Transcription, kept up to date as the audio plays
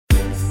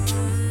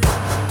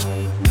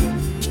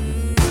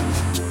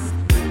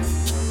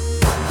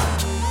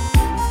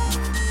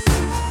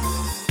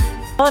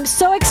Well, I'm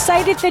so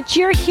excited that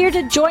you're here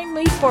to join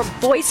me for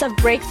Voice of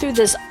Breakthrough,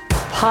 this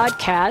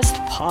podcast.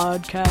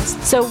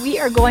 So we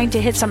are going to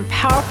hit some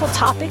powerful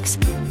topics.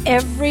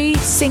 Every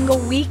single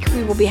week,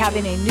 we will be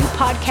having a new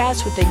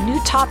podcast with a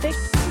new topic.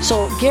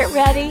 So get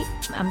ready.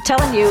 I'm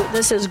telling you,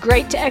 this is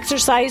great to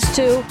exercise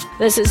to.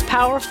 This is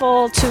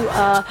powerful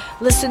to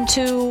listen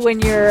to when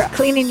you're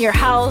cleaning your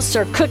house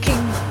or cooking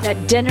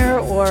at dinner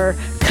or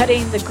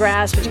cutting the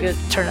grass, but you can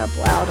turn it up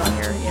loud on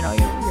your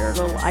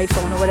little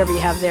iPhone or whatever you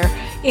have there.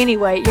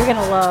 Anyway, you're going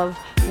to love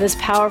this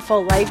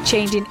powerful,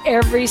 life-changing,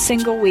 every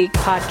single week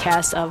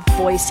podcast of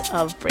Voice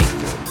of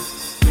Breakthrough.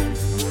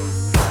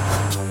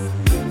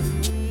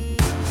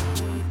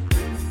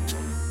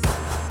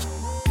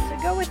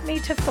 So go with me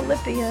to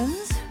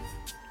Philippians.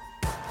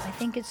 I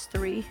think it's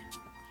 3.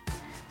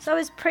 So I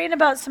was praying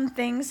about some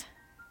things.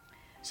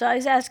 So I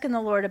was asking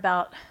the Lord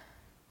about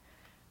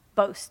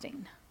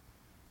boasting.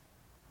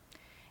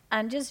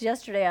 And just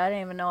yesterday, I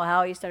didn't even know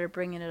how he started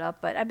bringing it up,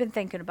 but I've been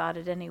thinking about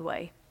it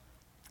anyway.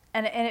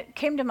 And it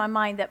came to my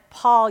mind that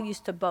Paul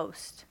used to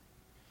boast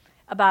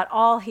about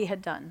all he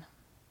had done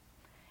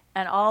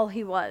and all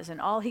he was and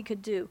all he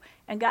could do.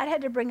 And God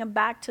had to bring him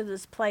back to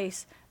this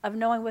place of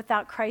knowing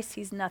without Christ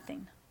he's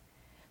nothing.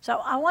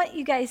 So I want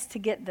you guys to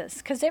get this,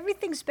 because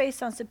everything's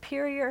based on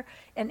superior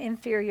and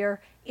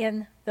inferior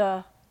in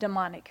the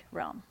demonic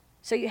realm.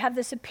 So you have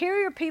the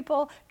superior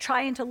people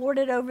trying to lord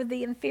it over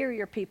the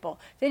inferior people.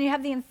 Then you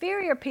have the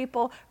inferior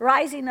people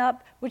rising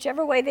up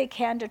whichever way they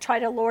can to try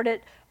to lord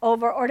it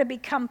over or to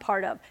become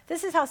part of.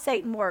 This is how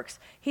Satan works.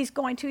 He's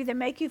going to either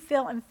make you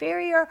feel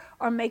inferior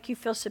or make you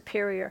feel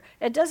superior.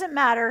 It doesn't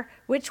matter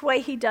which way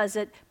he does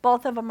it.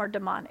 Both of them are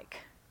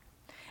demonic.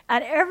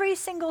 And every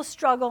single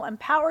struggle and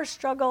power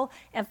struggle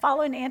and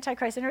following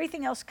Antichrist and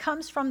everything else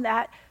comes from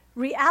that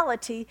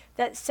reality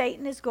that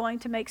Satan is going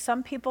to make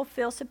some people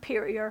feel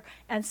superior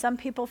and some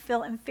people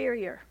feel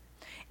inferior.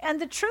 And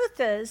the truth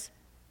is,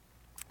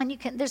 and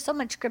there's so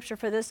much scripture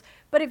for this,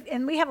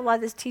 and we have a lot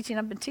of this teaching,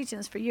 I've been teaching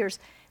this for years,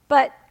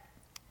 but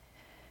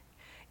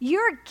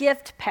your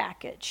gift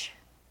package,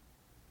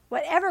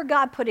 whatever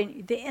God put in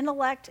you, the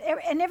intellect,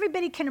 and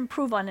everybody can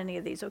improve on any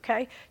of these,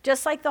 okay?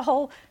 Just like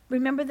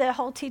remember the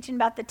whole teaching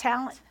about the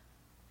talent?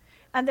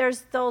 And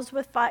there's those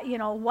with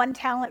 1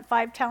 talent,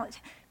 5 talents.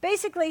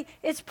 Basically,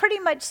 it's pretty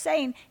much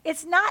saying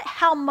it's not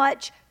how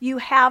much you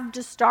have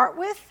to start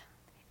with.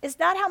 It's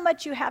not how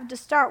much you have to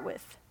start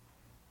with.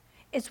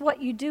 It's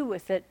what you do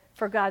with it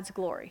for God's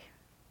glory.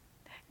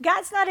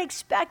 God's not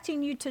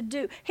expecting you to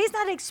do. He's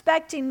not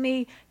expecting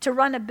me to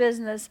run a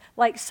business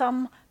like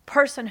some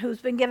person who's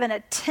been given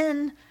a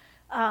 10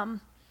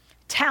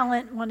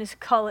 talent, one is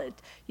call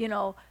it,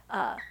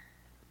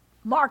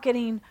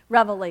 marketing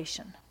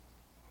revelation.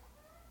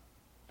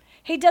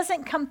 He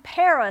doesn't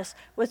compare us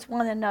with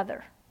one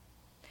another.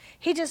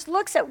 He just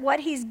looks at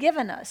what he's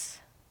given us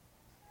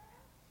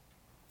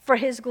for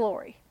his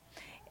glory.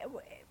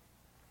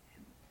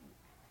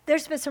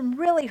 There's been some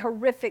really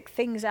horrific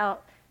things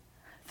out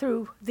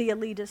through the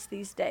elitists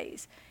these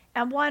days.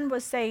 And one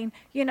was saying,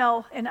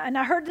 and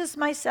I heard this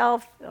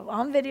myself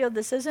on video.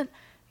 This isn't,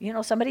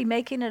 somebody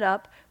making it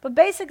up. But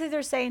basically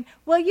they're saying,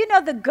 well,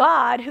 the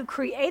God who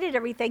created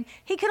everything,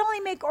 he could only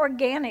make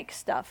organic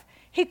stuff.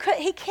 He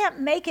can't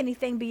make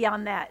anything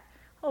beyond that.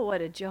 Oh,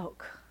 what a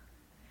joke.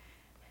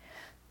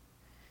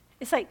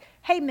 It's like,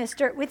 hey,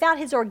 mister, without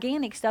his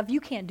organic stuff, you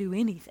can't do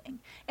anything.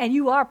 And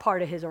you are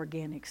part of his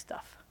organic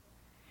stuff.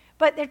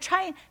 But they're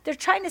trying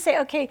to say,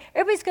 okay,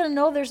 everybody's going to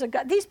know there's a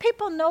God. These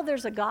people know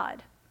there's a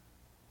God.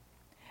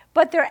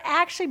 But they're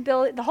actually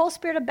building, the whole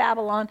spirit of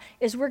Babylon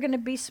is we're going to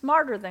be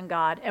smarter than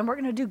God and we're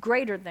going to do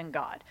greater than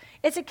God.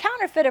 It's a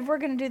counterfeit of we're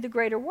going to do the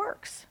greater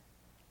works.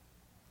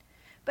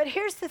 But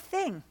here's the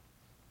thing.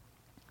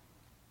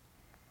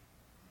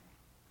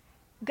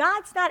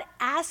 God's not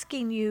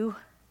asking you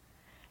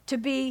to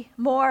be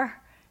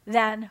more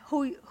than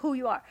who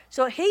you are.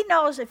 So he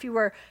knows if you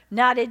were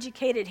not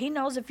educated. He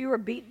knows if you were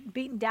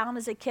beaten down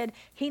as a kid.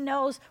 He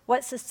knows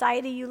what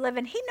society you live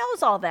in. He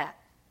knows all that.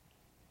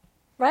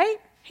 Right?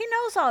 He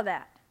knows all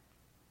that.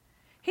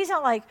 He's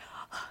not like,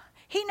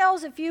 he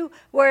knows if you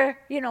were,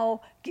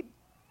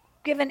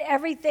 given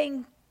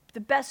everything, the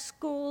best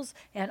schools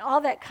and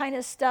all that kind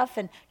of stuff,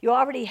 and you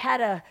already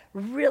had a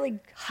really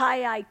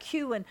high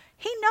IQ, and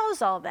he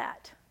knows all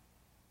that.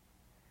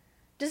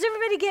 Does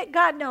everybody get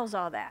God knows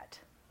all that?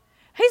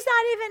 He's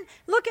not even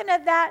looking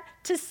at that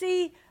to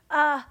see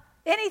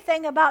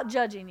anything about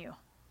judging you.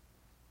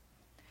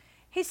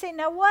 He's saying,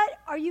 now what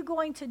are you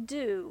going to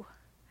do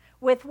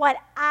with what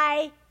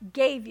I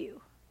gave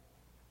you?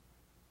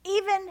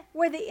 Even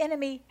where the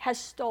enemy has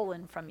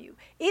stolen from you,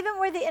 even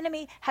where the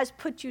enemy has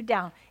put you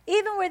down,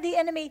 even where the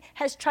enemy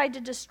has tried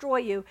to destroy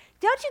you.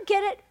 Don't you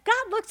get it?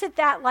 God looks at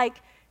that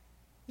like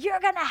you're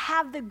going to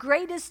have the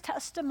greatest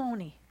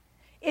testimony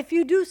if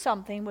you do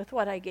something with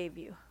what I gave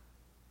you.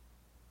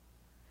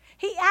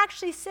 He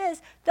actually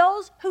says,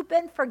 those who've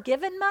been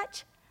forgiven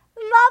much,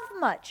 love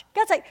much.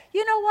 God's like,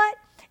 you know what?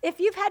 If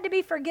you've had to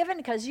be forgiven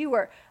because you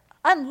were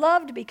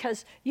unloved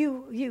because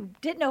you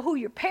didn't know who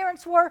your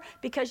parents were,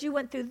 because you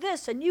went through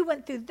this and you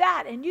went through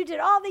that and you did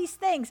all these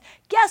things.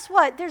 Guess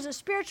what? There's a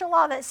spiritual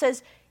law that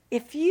says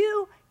if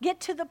you get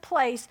to the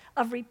place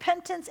of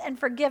repentance and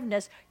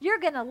forgiveness, you're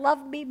going to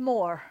love me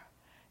more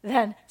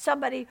than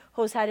somebody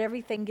who's had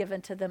everything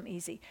given to them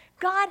easy.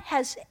 God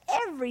has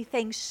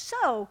everything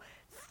so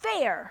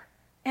fair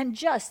and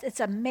just. It's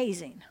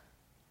amazing.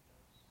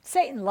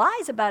 Satan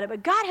lies about it,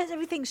 but God has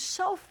everything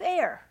so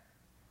fair.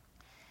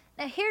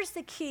 Now, here's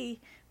the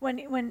key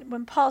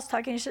when Paul's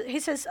talking. He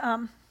says,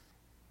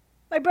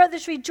 my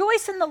brothers,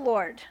 rejoice in the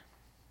Lord.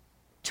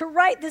 To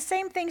write the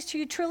same things to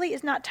you truly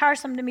is not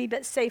tiresome to me,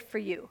 but safe for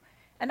you.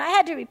 And I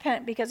had to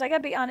repent because I got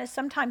to be honest,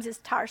 sometimes it's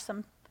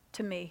tiresome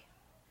to me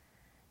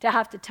to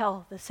have to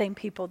tell the same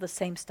people the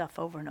same stuff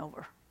over and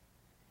over.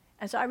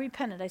 And so I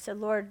repented. I said,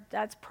 Lord,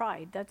 that's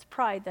pride. That's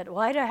pride. That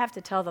why do I have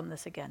to tell them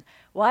this again?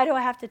 Why do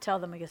I have to tell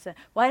them again?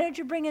 Why don't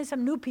you bring in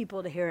some new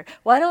people to hear it?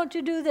 Why don't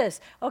you do this?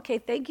 Okay,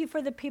 thank you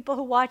for the people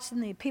who watch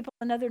and the people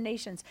in other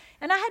nations.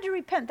 And I had to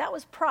repent. That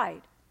was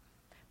pride.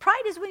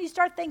 Pride is when you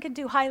start thinking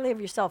too highly of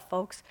yourself,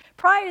 folks.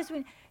 Pride is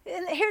when,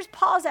 and here's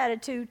Paul's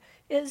attitude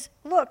is,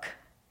 look,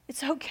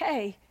 it's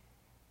okay.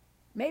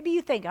 Maybe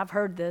you think, I've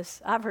heard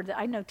this.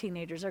 I know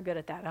teenagers are good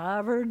at that.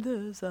 I've heard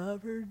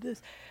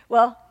this.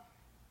 Well,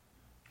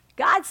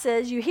 God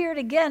says you hear it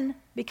again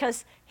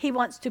because he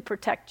wants to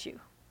protect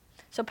you.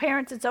 So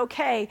parents, it's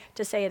okay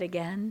to say it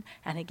again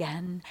and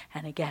again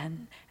and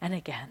again and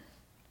again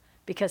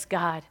because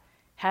God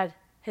had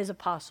his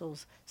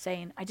apostles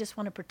saying, I just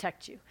want to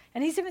protect you.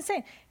 And he's even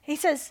saying, he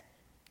says,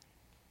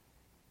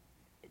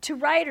 to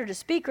write or to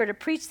speak or to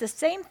preach the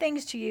same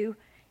things to you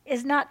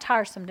is not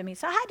tiresome to me.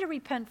 So I had to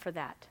repent for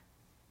that.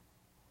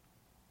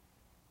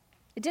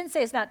 It didn't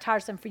say it's not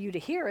tiresome for you to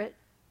hear it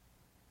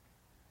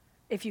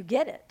if you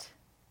get it.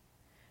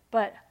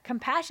 But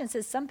compassion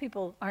says some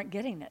people aren't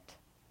getting it.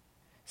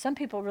 Some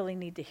people really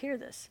need to hear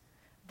this.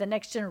 The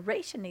next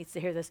generation needs to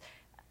hear this.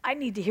 I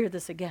need to hear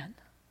this again.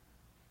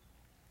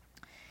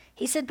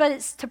 He said, but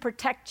it's to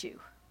protect you.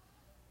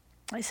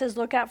 He says,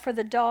 look out for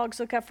the dogs,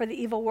 look out for the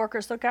evil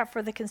workers, look out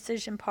for the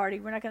concision party.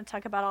 We're not going to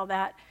talk about all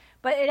that.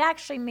 But it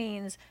actually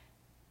means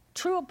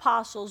true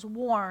apostles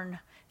warn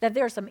that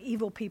there are some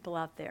evil people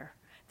out there.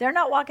 They're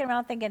not walking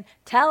around thinking,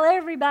 tell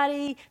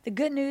everybody the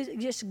good news.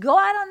 Just go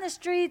out on the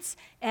streets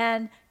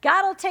and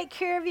God will take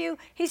care of you.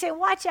 He said,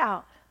 watch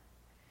out.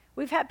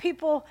 We've had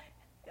people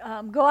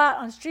go out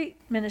on street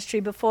ministry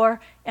before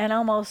and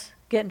almost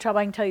get in trouble.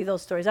 I can tell you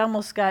those stories. I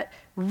almost got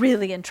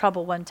really in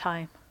trouble one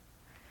time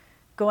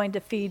going to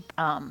feed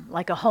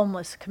like a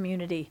homeless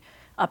community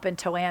up in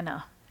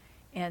Toanna.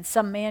 And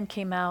some man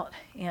came out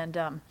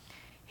and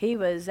he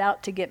was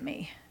out to get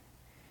me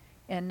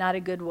in not a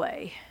good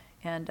way.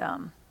 And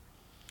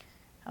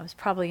I was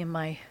probably in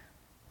my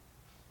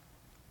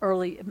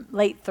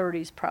late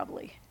 30s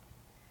probably.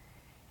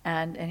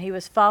 And he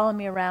was following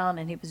me around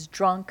and he was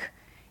drunk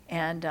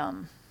and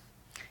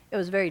it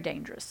was very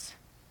dangerous.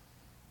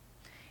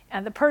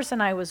 And the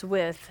person I was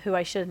with, who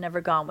I should have never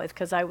gone with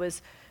because I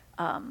was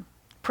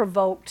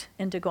provoked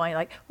into going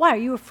like, why are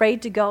you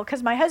afraid to go?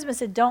 Because my husband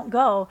said, don't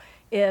go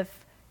if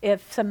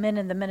some men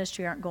in the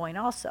ministry aren't going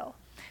also.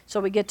 So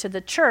we get to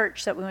the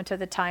church that we went to at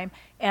the time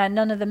and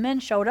none of the men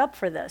showed up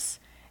for this.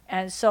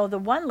 And so the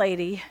one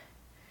lady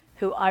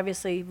who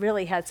obviously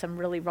really had some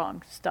really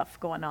wrong stuff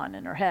going on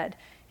in her head,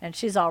 and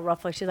she's all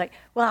roughly, she's like,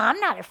 well, I'm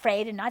not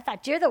afraid, and I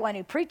thought you're the one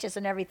who preaches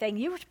and everything.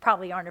 You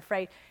probably aren't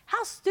afraid.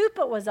 How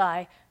stupid was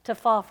I to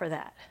fall for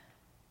that?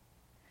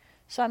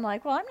 So I'm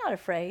like, well, I'm not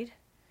afraid.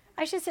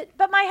 I should say,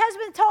 but my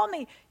husband told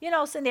me,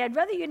 Cindy, I'd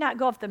rather you not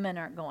go if the men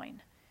aren't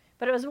going.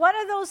 But it was one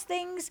of those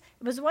things,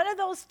 it was one of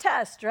those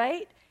tests,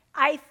 right?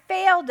 I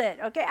failed it,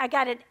 okay? I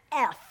got an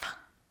F.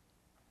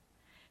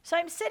 So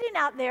I'm sitting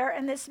out there,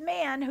 and this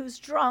man who's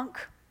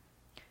drunk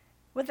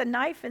with a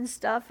knife and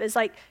stuff is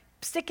like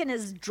sticking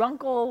his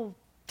drunk old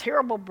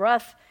terrible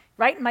breath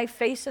right in my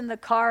face in the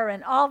car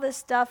and all this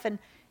stuff, and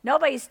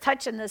nobody's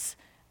touching this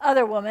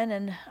other woman,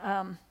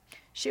 and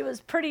she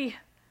was pretty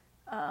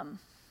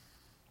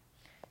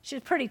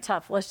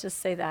tough, let's just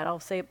say that. I'll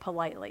say it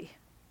politely.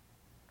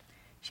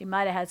 She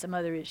might have had some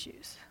other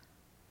issues.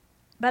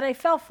 But I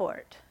fell for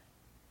it.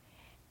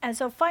 And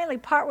so finally,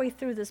 partway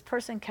through, this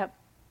person kept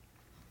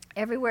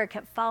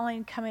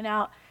following, coming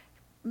out,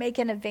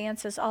 making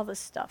advances, all this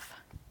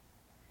stuff.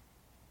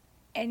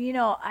 And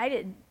I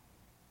didn't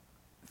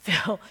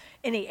feel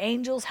any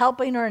angels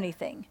helping or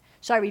anything.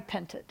 So I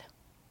repented.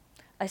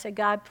 I said,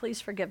 God,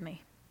 please forgive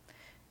me.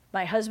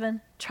 My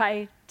husband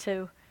tried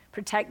to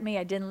protect me.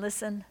 I didn't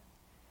listen.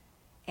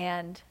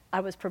 And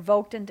I was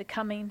provoked into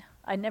coming.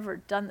 I'd never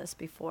done this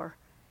before.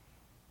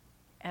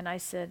 And I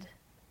said,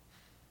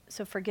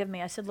 so forgive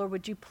me. I said, Lord,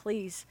 would you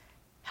please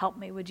help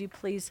me? Would you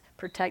please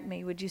protect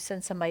me? Would you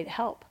send somebody to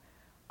help?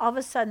 All of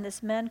a sudden,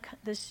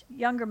 this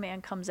younger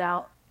man comes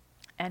out,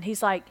 and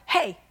he's like,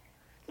 hey,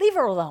 leave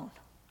her alone.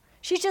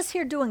 She's just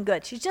here doing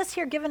good. She's just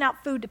here giving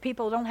out food to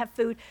people who don't have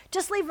food.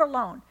 Just leave her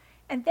alone.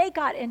 And they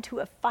got into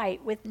a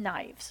fight with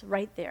knives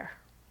right there.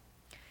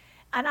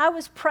 And I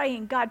was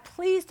praying, God,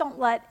 please don't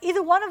let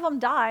either one of them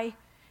die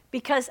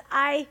because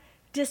I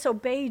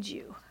disobeyed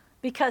you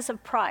because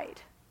of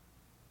pride.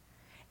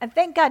 And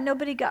thank God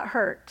nobody got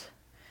hurt.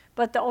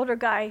 But the older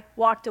guy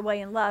walked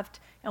away and left,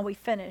 and we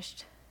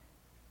finished.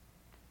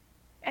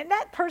 And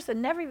that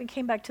person never even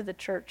came back to the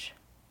church.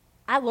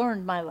 I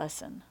learned my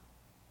lesson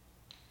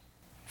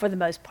for the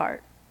most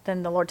part.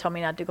 Then the Lord told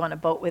me not to go on a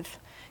boat with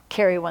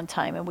Carrie one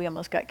time, and we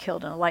almost got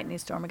killed in a lightning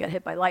storm. We got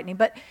hit by lightning.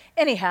 But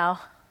anyhow,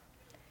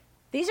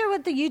 these are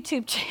what the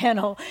YouTube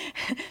channel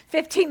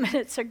 15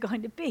 minutes are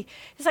going to be.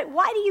 It's like,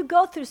 why do you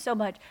go through so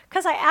much?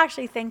 Because I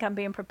actually think I'm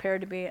being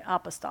prepared to be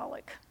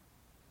apostolic.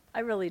 I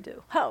really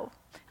do. Oh,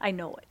 I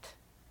know it.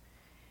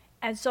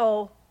 And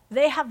so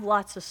they have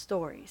lots of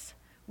stories.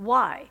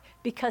 Why?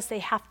 Because they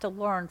have to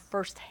learn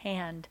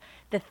firsthand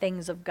the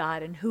things of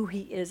God and who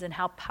he is and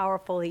how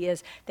powerful he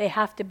is. They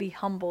have to be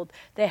humbled.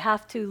 They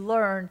have to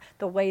learn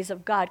the ways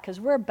of God, because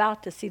we're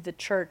about to see the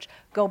church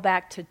go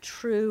back to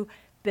true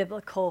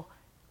biblical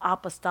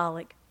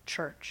apostolic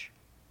church.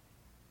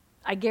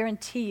 I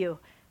guarantee you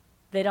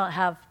they don't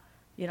have,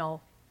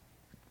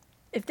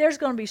 if there's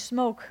going to be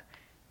smoke,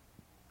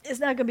 it's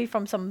not going to be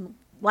from some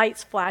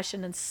lights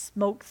flashing and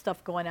smoke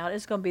stuff going out.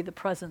 It's going to be the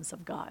presence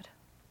of God.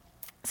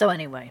 So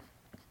anyway,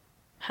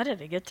 how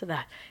did I get to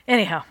that?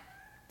 Anyhow,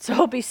 so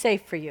it'll be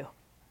safe for you.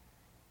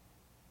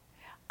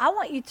 I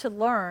want you to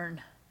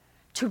learn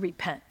to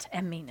repent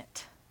and mean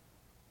it.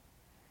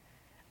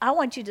 I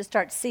want you to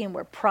start seeing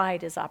where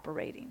pride is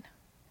operating.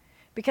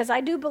 Because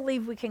I do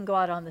believe we can go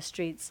out on the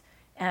streets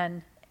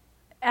and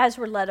as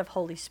we're led of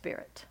Holy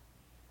Spirit.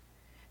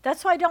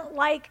 That's why I don't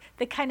like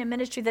the kind of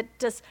ministry that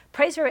just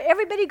prays for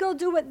everybody go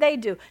do what they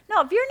do.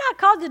 No, if you're not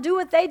called to do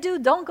what they do,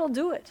 don't go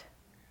do it.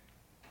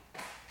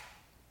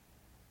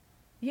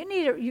 You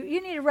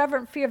need a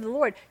reverent fear of the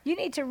Lord. You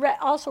need to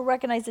also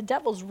recognize the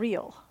devil's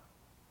real.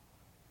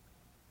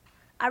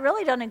 I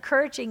really don't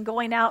encourage you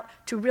going out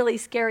to really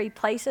scary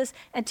places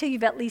until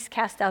you've at least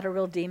cast out a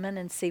real demon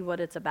and see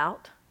what it's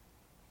about.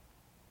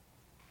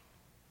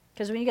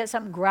 Because when you get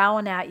something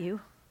growling at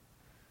you,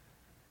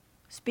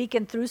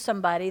 speaking through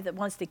somebody that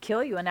wants to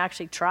kill you and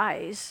actually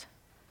tries.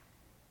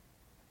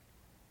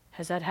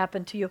 Has that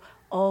happened to you?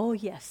 Oh,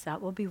 yes, that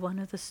will be one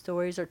of the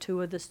stories, or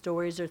two of the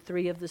stories, or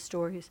three of the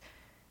stories,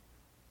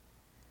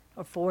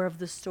 or four of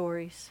the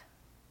stories.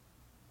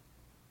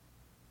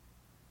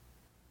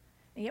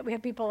 And yet we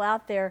have people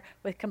out there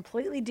with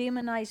completely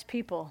demonized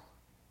people,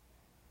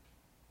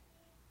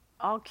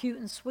 all cute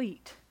and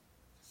sweet.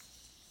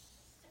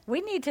 We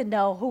need to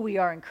know who we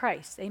are in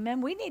Christ.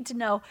 Amen. We need to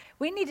know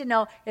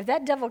if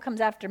that devil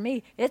comes after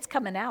me, it's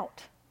coming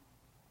out.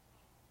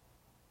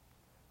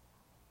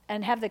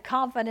 And have the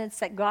confidence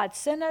that God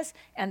sent us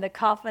and the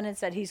confidence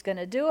that he's going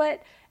to do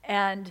it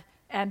and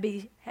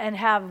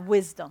have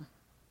wisdom.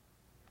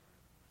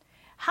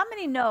 How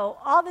many know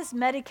all this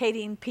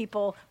medicating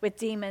people with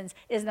demons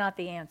is not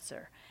the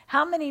answer?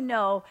 How many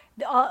know,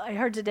 I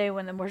heard today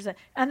when the word said,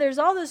 and there's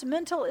all this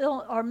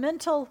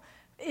mental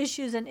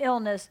issues and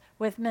illness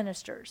with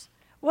ministers.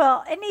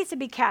 Well, it needs to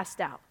be cast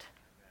out.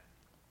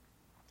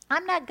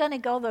 I'm not going to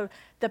go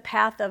the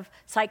path of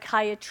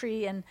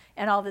psychiatry and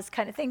all this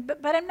kind of thing,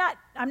 but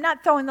I'm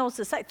not throwing those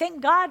aside.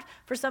 Thank God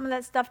for some of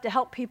that stuff to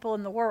help people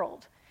in the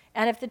world.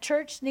 And if the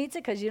church needs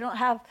it because you don't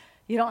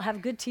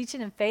have good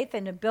teaching and faith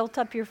and it built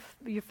up your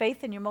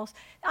faith in your most,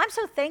 I'm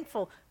so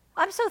thankful.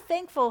 I'm so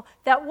thankful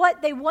that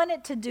what they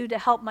wanted to do to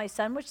help my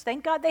son, which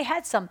thank God they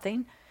had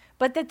something,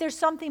 but that there's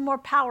something more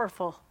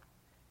powerful.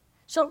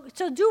 So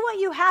do what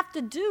you have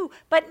to do,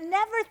 but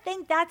never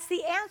think that's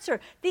the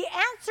answer. The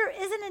answer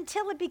isn't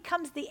until it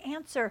becomes the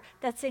answer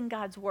that's in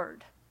God's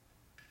word.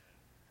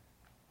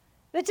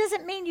 That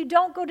doesn't mean you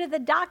don't go to the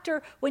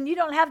doctor when you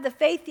don't have the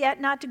faith yet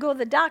not to go to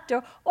the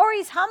doctor, or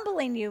he's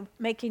humbling you,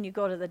 making you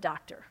go to the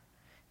doctor.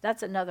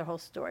 That's another whole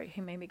story. He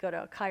made me go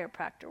to a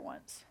chiropractor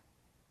once.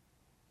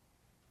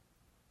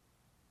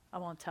 I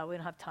won't tell, we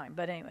don't have time.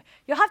 But anyway,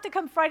 you'll have to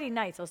come Friday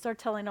nights. I'll start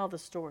telling all the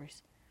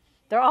stories.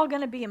 They're all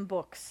going to be in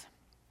books.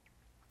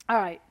 All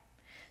right.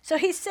 So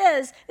he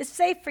says it's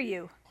safe for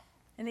you.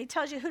 And he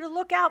tells you who to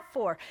look out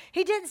for.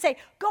 He didn't say,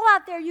 go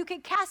out there, you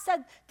can cast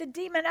the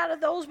demon out of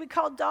those we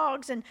call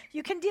dogs, and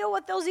you can deal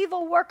with those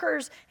evil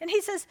workers. And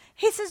he says,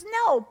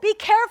 no, be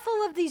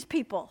careful of these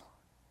people.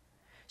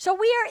 So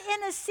we are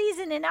in a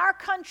season in our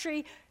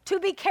country to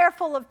be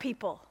careful of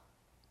people.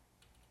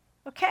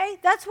 Okay?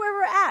 That's where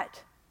we're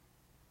at.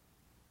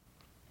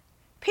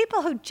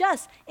 People who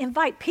just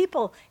invite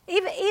people,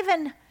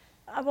 even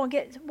I won't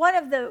get, one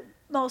of the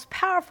most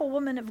powerful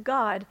women of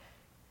God,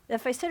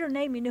 if I said her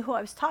name, you knew who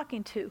I was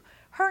talking to.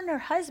 Her and her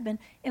husband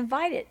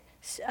invited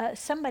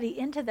somebody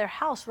into their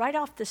house right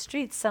off the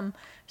street, some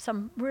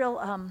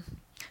real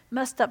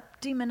messed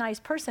up,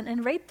 demonized person,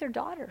 and raped their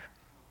daughter.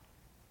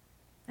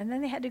 And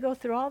then they had to go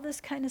through all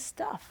this kind of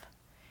stuff.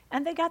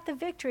 And they got the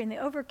victory and they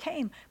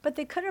overcame, but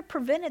they could have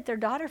prevented their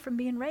daughter from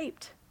being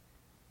raped.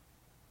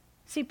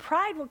 See,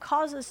 pride will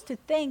cause us to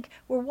think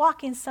we're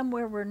walking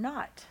somewhere we're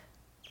not.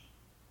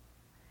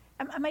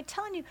 Am I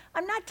telling you?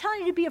 I'm not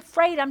telling you to be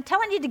afraid. I'm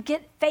telling you to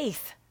get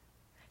faith.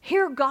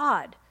 Hear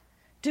God.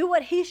 Do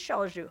what he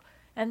shows you.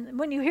 And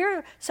when you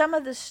hear some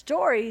of the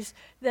stories,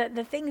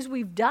 the things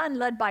we've done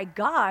led by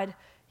God,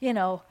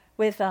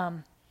 with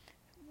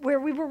where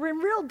we were in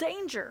real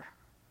danger.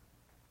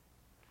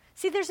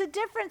 See, there's a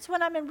difference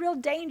when I'm in real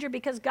danger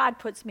because God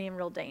puts me in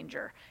real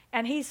danger.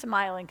 And he's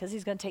smiling because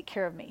he's going to take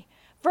care of me.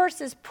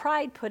 Versus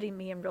pride putting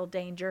me in real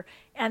danger.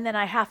 And then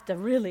I have to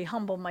really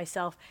humble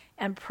myself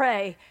and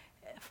pray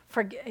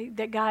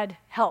that God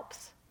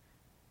helps.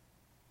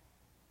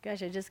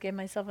 Gosh, I just gave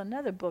myself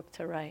another book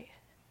to write.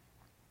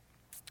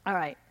 All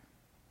right.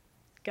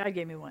 God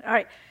gave me one. All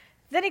right.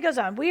 Then he goes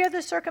on. We are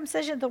the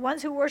circumcision, the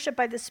ones who worship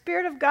by the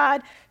Spirit of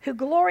God, who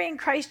glory in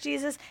Christ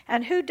Jesus,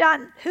 and who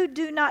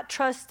do not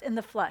trust in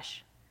the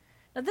flesh.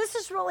 Now, this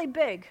is really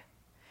big.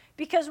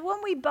 Because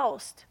when we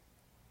boast,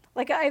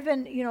 like I've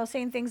been,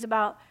 saying things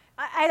about,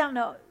 I don't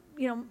know,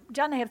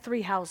 John and I have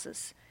 3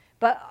 houses.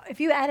 But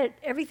if you added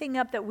everything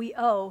up that we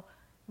owe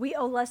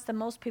less than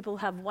most people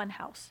who have 1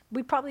 house.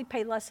 We probably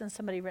pay less than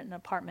somebody renting an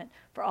apartment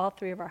for all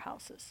 3 of our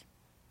houses.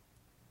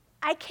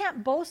 I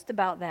can't boast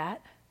about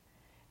that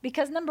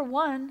because, number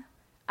 1,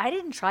 I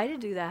didn't try to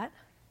do that.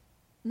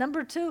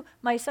 Number 2,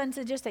 my son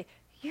said just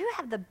you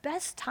have the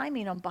best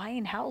timing on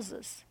buying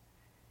houses.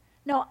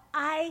 No,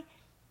 I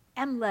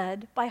am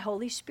led by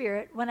Holy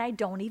Spirit when I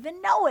don't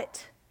even know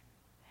it.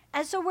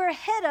 And so we're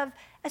ahead of,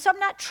 and so I'm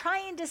not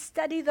trying to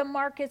study the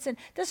markets. And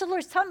this, the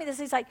Lord's telling me this.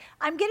 He's like,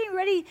 I'm getting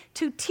ready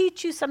to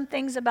teach you some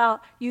things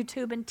about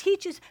YouTube and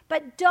teach you,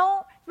 but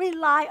don't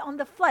rely on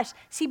the flesh.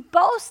 See,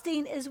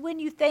 boasting is when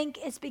you think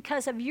it's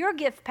because of your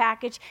gift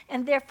package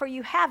and therefore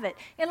you have it.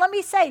 And let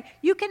me say,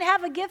 you can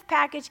have a gift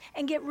package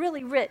and get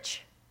really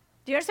rich.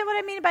 Do you understand what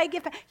I mean by a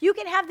gift? You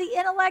can have the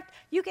intellect,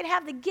 you can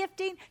have the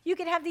gifting, you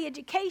can have the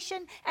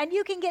education, and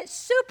you can get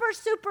super,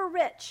 super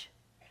rich,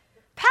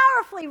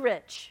 powerfully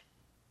rich.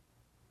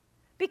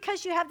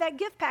 Because you have that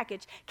gift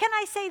package. Can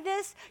I say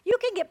this? You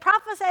can get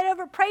prophesied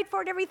over, prayed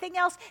for, and everything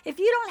else. If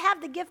you don't have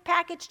the gift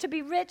package to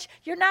be rich,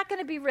 you're not going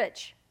to be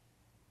rich.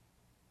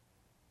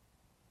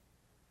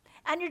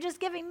 And you're just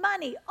giving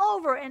money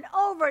over and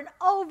over and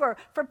over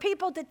for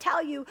people to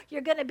tell you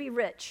you're going to be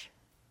rich.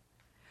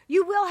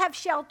 You will have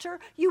shelter.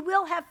 You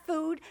will have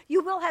food.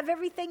 You will have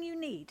everything you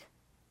need.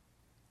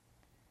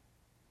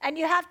 And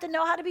you have to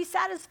know how to be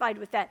satisfied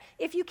with that.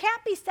 If you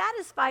can't be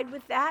satisfied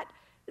with that,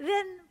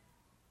 then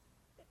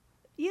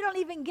you don't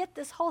even get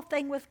this whole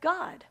thing with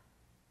God.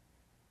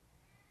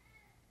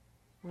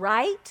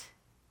 Right?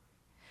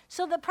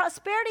 So the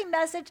prosperity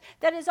message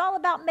that is all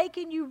about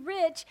making you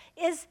rich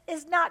is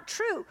not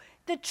true.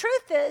 The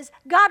truth is,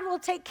 God will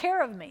take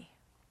care of me.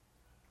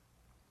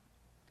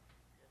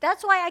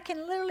 That's why I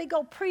can literally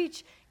go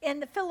preach in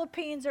the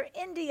Philippines or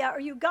India or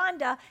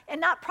Uganda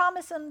and not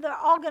promise them they're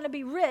all going to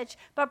be rich,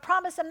 but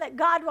promise them that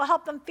God will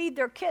help them feed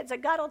their kids,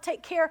 that God will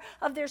take care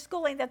of their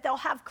schooling, that they'll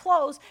have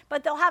clothes,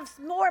 but they'll have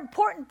more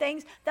important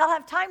things. They'll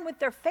have time with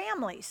their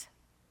families.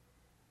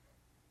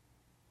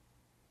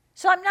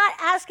 So I'm not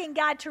asking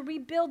God to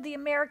rebuild the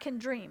American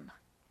dream,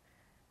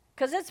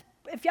 because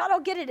if y'all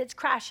don't get it, it's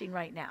crashing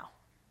right now.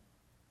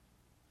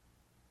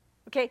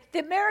 Okay, the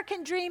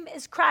American dream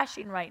is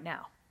crashing right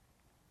now.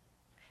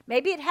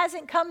 Maybe it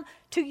hasn't come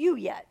to you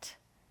yet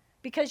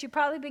because you've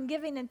probably been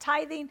giving and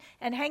tithing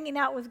and hanging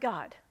out with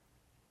God.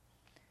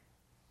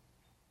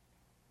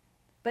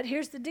 But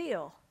here's the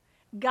deal.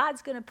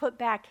 God's going to put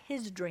back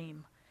his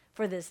dream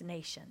for this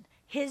nation,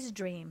 his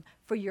dream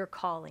for your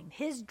calling,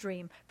 his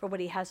dream for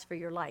what he has for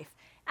your life.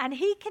 And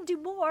he can do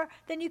more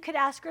than you could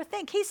ask or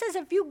think. He says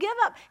if you give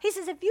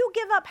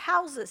up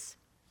houses,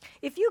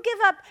 if you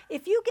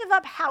give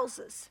up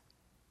houses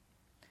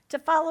to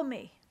follow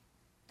me,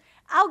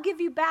 I'll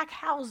give you back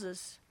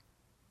houses,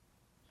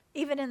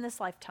 even in this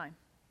lifetime.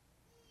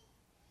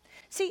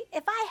 See,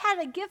 if I had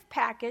a gift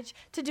package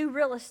to do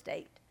real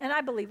estate, and I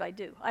believe I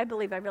do. I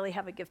believe I really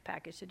have a gift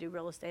package to do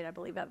real estate. I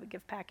believe I have a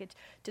gift package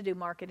to do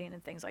marketing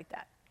and things like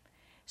that.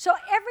 So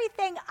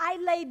everything I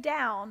laid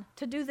down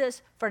to do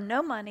this for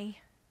no money,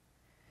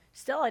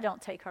 still I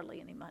don't take hardly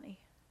any money.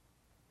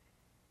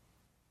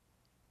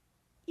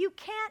 You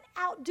can't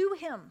outdo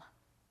him.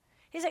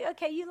 He's like,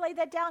 okay, you lay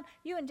that down.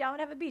 You and John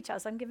would have a beach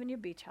house. I'm giving you a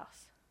beach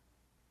house.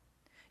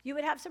 You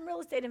would have some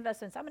real estate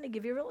investments. I'm going to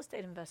give you a real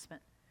estate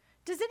investment.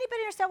 Does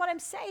anybody understand what I'm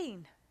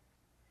saying?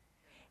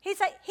 He's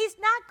like, he's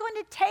not going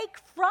to take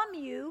from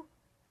you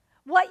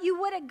what you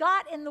would have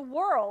got in the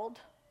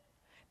world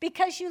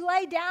because you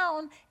lay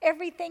down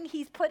everything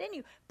he's put in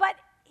you. But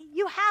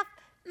you have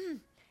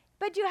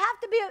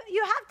to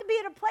be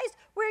at a place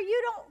where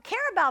you don't care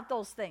about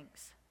those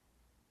things.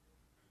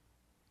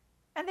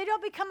 And they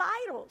don't become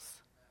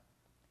idols.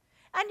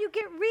 And you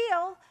get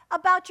real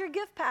about your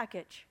gift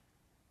package.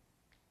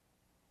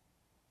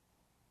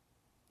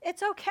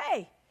 It's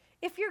okay.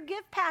 If your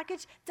gift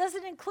package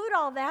doesn't include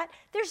all that,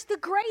 there's the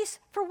grace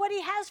for what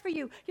he has for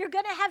you. You're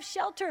going to have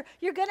shelter.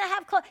 You're going to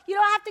have clothes. You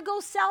don't have to go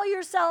sell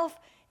yourself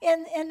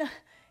in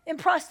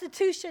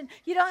prostitution.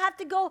 You don't have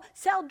to go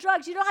sell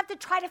drugs. You don't have to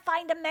try to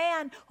find a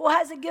man who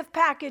has a gift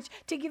package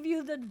to give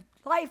you the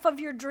life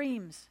of your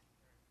dreams.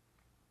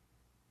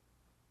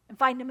 and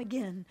find them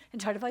again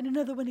and try to find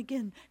another one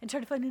again and try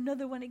to find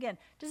another one again.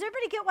 Does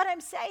everybody get what I'm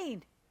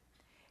saying?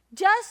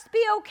 Just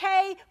be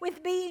okay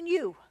with being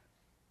you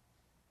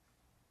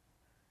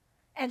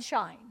and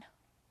shine.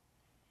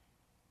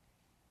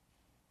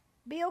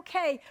 Be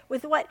okay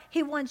with what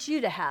he wants you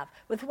to have,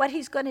 with what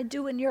he's going to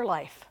do in your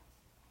life.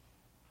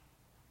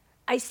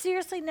 I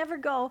seriously never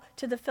go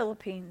to the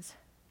Philippines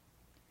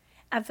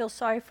and feel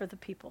sorry for the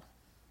people.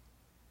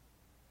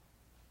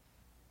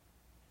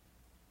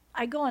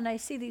 I go and I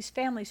see these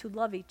families who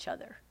love each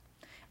other.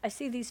 I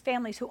see these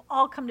families who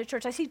all come to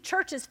church. I see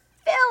churches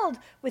filled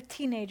with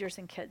teenagers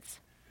and kids.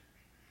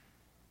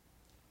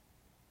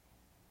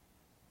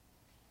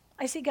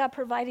 I see God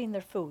providing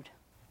their food.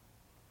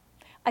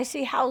 I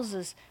see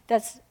houses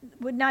that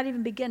would not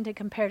even begin to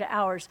compare to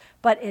ours,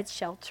 but it's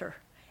shelter,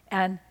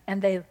 and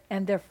they're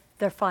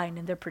fine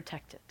and they're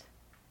protected.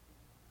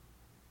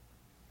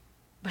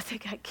 But they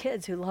got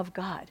kids who love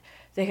God.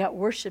 They got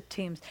worship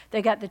teams.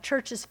 They got the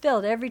churches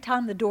filled every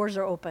time the doors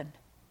are open.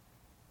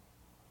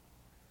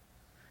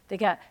 They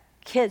got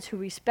kids who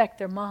respect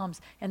their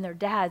moms and their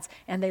dads,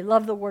 and they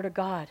love the Word of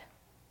God.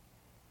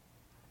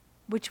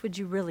 Which would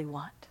you really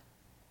want?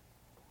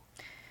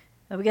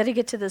 Now we got to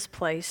get to this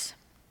place.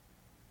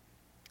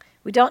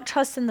 We don't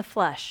trust in the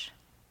flesh.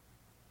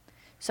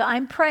 So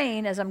I'm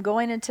praying as I'm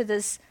going into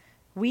this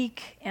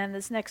week and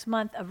this next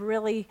month of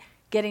really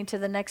getting to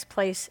the next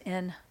place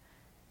in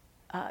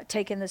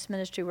taking this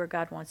ministry where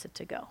God wants it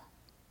to go.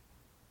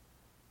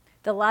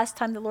 The last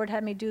time the Lord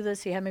had me do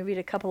this, he had me read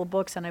a couple of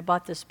books, and I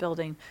bought this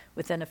building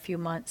within a few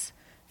months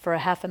for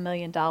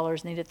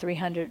 $500,000, needed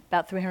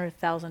about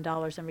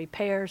 $300,000 in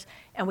repairs,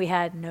 and we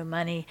had no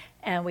money,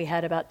 and we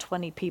had about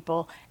 20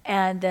 people,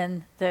 and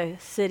then the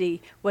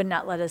city would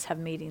not let us have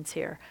meetings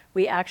here.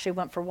 We actually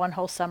went for one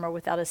whole summer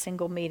without a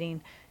single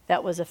meeting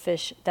that was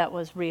that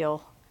was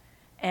real,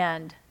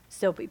 and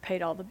still we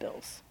paid all the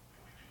bills.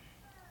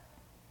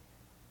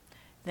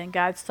 Then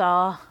God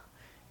saw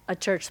a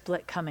church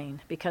split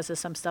coming because of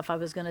some stuff I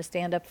was going to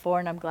stand up for,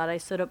 and I'm glad I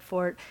stood up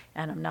for it,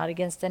 and I'm not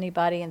against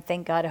anybody, and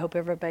thank God, I hope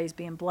everybody's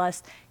being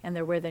blessed and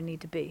they're where they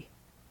need to be.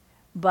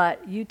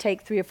 But you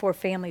take 3 or 4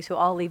 families who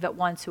all leave at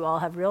once, who all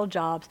have real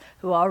jobs,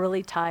 who all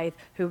really tithe,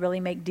 who really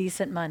make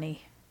decent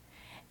money,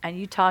 and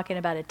you talking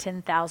about a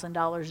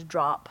 $10,000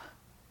 drop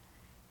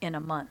in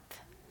a month.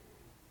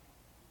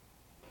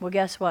 Well,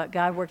 guess what?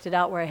 God worked it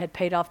out where I had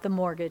paid off the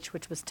mortgage,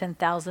 which was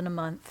 $10,000 a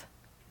month,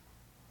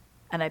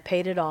 and I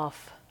paid it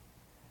off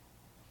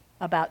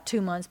about 2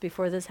 months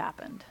before this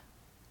happened.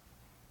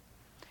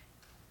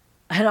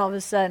 And all of a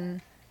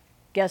sudden,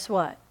 guess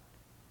what?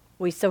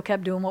 We still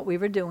kept doing what we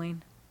were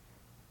doing.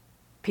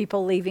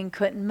 People leaving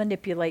couldn't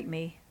manipulate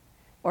me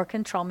or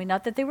control me.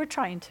 Not that they were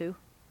trying to,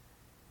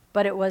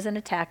 but it was an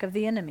attack of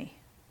the enemy.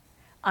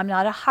 I'm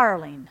not a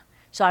hireling,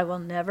 so I will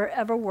never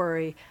ever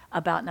worry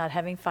about not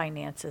having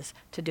finances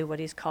to do what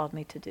he's called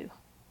me to do.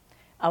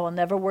 I will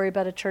never worry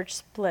about a church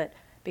split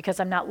because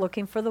I'm not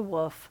looking for the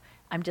wolf.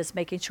 I'm just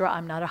making sure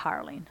I'm not a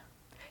hireling.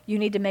 You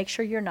need to make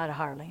sure you're not a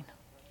hireling.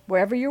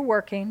 Wherever you're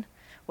working,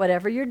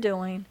 whatever you're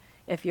doing,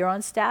 if you're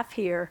on staff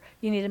here,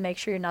 you need to make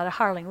sure you're not a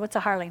hireling. What's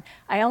a hireling?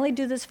 I only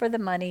do this for the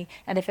money,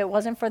 and if it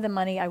wasn't for the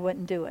money, I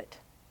wouldn't do it.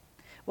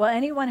 Well,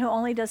 anyone who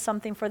only does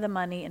something for the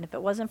money, and if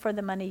it wasn't for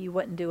the money, you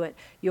wouldn't do it,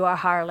 you are a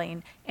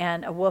hireling,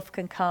 and a wolf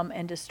can come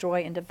and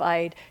destroy and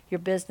divide your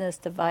business,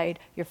 divide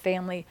your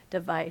family,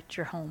 divide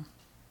your home.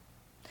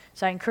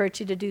 So I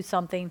encourage you to do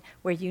something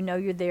where you know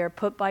you're there,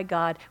 put by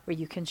God, where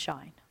you can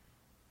shine.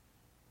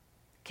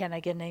 Can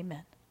I get an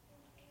amen?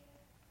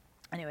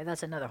 Anyway,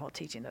 that's another whole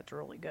teaching that's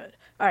really good.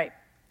 All right.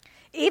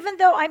 Even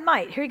though I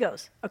might, here he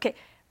goes. Okay,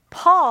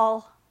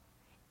 Paul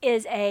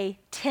is a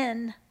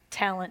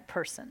 10-talent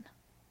person.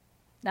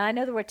 Now, I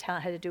know the word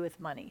talent had to do with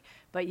money,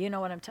 but you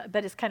know what I'm talking,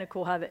 but it's kind of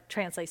cool how it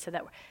translates to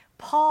that word.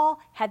 Paul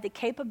had the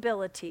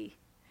capability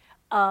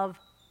of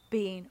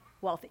being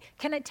wealthy.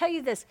 Can I tell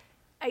you this?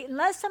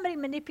 Unless somebody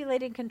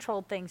manipulated and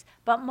controlled things,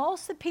 but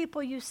most of the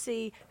people you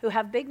see who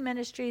have big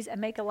ministries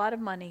and make a lot of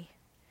money,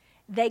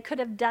 they could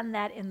have done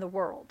that in the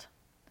world.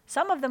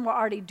 Some of them were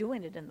already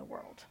doing it in the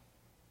world.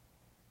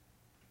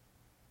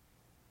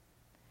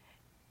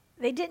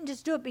 They didn't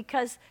just do it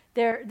because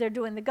they're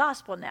doing the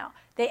gospel now.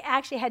 They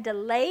actually had to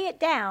lay it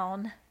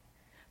down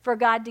for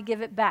God to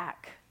give it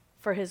back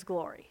for his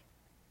glory.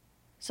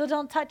 So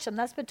don't touch them.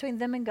 That's between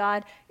them and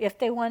God. If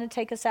they want to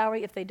take a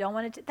salary, if they don't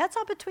want to, that's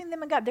all between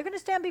them and God. They're going to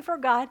stand before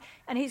God,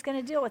 and he's going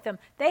to deal with them.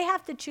 They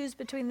have to choose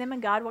between them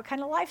and God what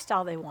kind of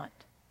lifestyle they want.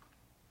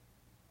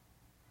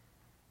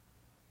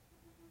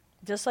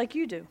 Just like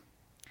you do.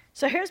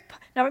 So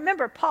now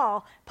remember,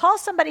 Paul's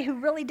somebody who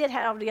really did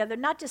have it all together,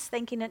 not just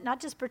thinking it, not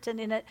just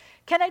pretending it.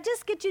 Can I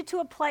just get you to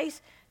a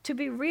place to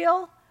be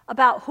real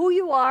about who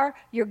you are,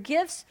 your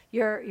gifts,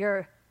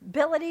 your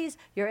abilities,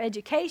 your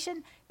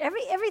education,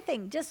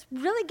 everything. Just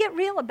really get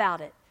real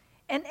about it.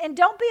 And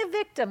don't be a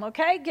victim,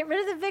 okay? Get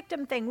rid of the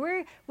victim thing.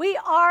 We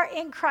are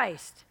in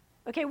Christ.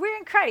 Okay, we're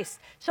in Christ.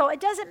 So it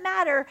doesn't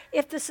matter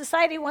if the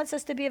society wants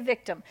us to be a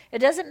victim. It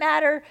doesn't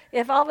matter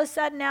if all of a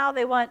sudden now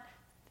they want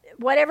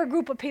whatever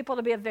group of people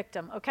to be a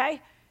victim,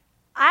 okay?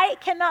 I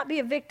cannot be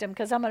a victim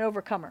because I'm an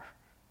overcomer.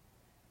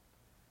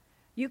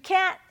 You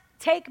can't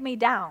take me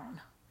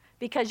down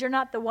because you're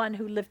not the one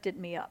who lifted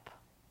me up.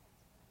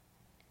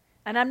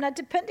 And I'm not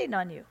depending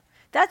on you.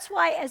 That's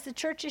why as the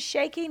church is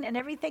shaking and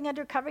everything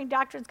under covering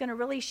doctrine is going to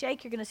really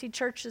shake, you're going to see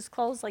churches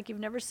closed like you've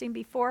never seen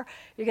before.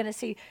 You're going to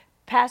see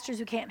pastors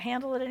who can't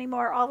handle it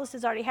anymore. All this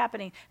is already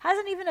happening.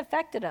 Hasn't even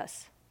affected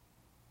us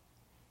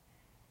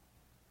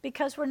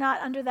because we're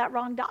not under that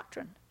wrong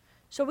doctrine.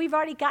 So we've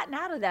already gotten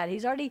out of that.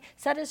 He's already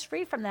set us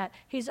free from that.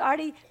 He's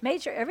already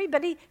made sure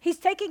he's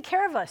taking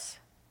care of us.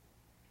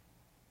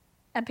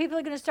 And people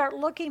are going to start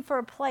looking for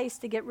a place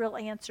to get real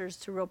answers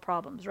to real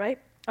problems, right?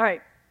 All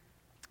right.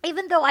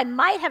 Even though I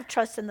might have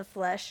trust in the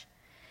flesh,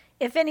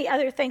 if any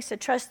other thinks to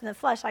trust in the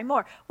flesh, I'm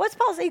more. What's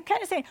Paul saying? He's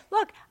kind of saying,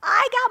 look,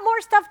 I got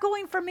more stuff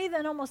going for me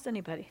than almost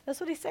anybody. That's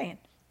what he's saying.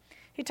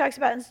 He talks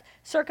about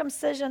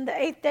circumcision, the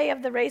 8th day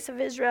of the race of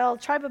Israel,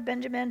 tribe of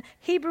Benjamin,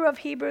 Hebrew of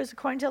Hebrews,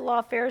 according to the law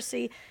of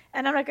Pharisee.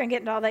 And I'm not going to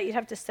get into all that. You'd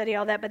have to study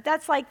all that. But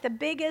that's like the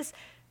biggest,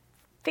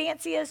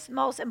 fanciest,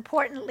 most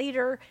important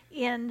leader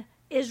in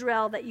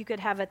Israel that you could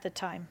have at the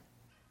time.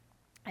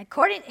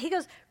 According to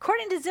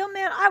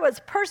Zillman, I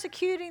was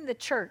persecuting the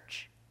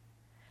church.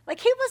 Like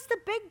he was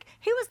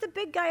the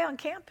big guy on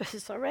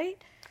campus, all right?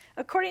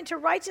 According to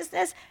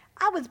righteousness,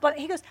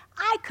 he goes,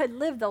 I could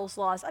live those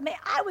laws. I mean,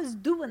 I was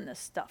doing this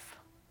stuff.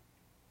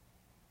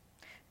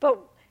 But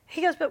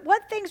he goes, but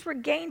what things were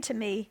gained to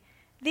me,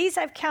 these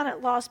I've counted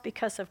loss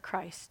because of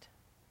Christ.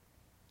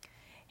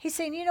 He's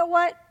saying, you know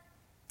what?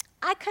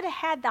 I could have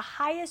had the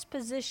highest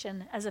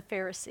position as a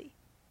Pharisee.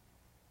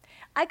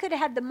 I could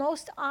have had the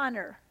most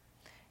honor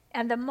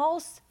and the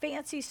most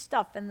fancy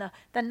stuff and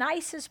the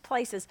nicest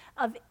places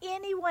of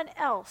anyone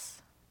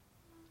else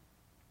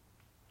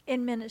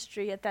in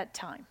ministry at that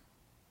time.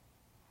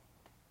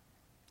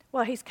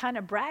 Well, he's kind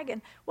of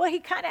bragging. Well, he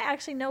kind of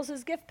actually knows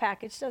his gift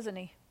package, doesn't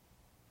he?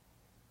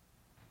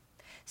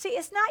 See,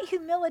 it's not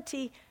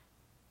humility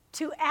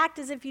to act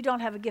as if you don't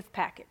have a gift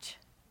package.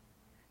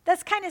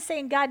 That's kind of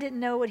saying God didn't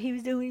know what he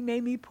was doing,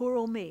 made me poor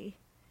old me.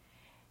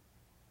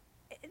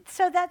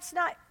 So that's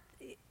not,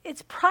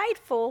 it's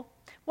prideful.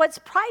 What's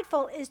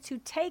prideful is to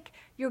take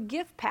your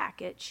gift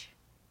package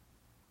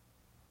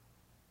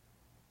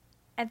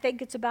and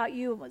think it's about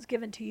you and what's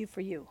given to you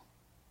for you.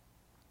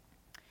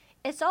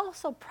 It's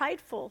also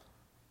prideful.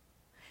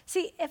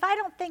 See, if I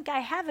don't think I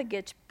have a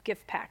gift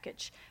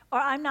package, or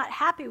I'm not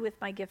happy with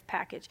my gift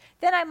package,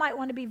 then I might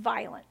want to be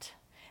violent.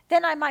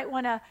 Then I might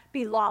want to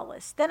be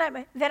lawless. Then I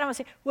would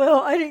say,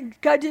 well,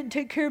 God didn't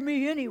take care of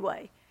me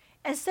anyway.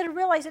 Instead of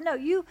realizing,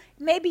 no,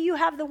 maybe you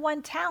have the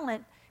one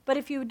talent, but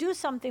if you do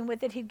something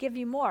with it, he'd give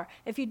you more.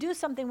 If you do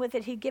something with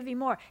it, he'd give you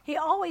more. He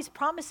always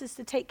promises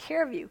to take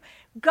care of you.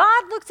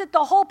 God looks at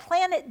the whole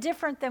planet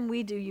different than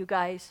we do, you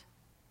guys.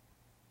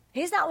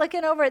 He's not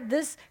looking over at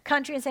this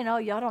country and saying, oh,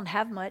 y'all don't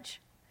have much.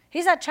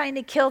 He's not trying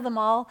to kill them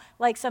all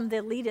like some of the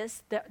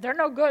elitists. They're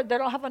no good. They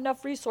don't have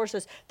enough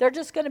resources. They're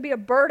just going to be a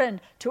burden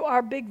to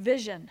our big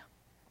vision.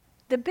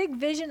 The big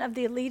vision of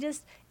the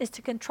elitists is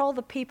to control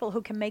the people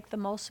who can make the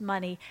most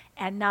money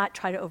and not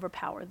try to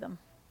overpower them,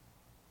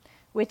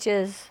 which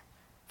is,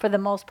 for the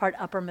most part,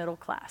 upper middle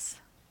class.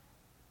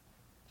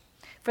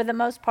 For the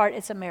most part,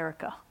 it's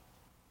America.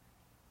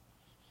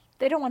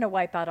 They don't want to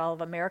wipe out all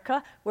of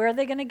America. Where are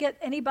they going to get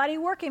anybody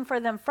working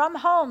for them? From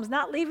homes,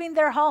 not leaving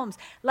their homes.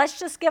 Let's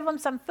just give them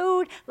some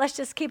food. Let's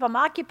just keep them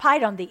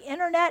occupied on the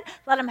internet.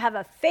 Let them have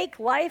a fake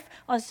life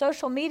on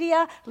social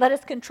media. Let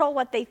us control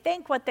what they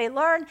think, what they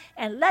learn,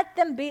 and let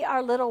them be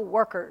our little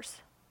workers.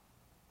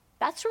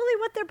 That's really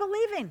what they're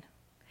believing.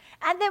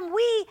 And then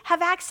we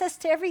have access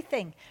to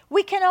everything.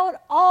 We can own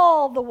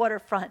all the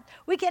waterfront.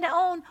 We can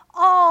own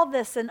all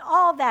this and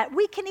all that.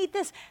 We can eat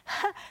this.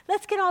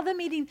 Let's get all them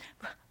eating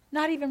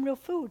not even real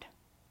food.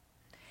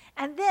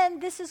 And then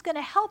this is going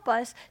to help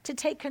us to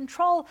take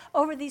control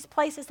over these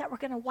places that we're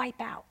going to wipe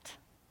out,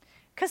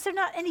 because they're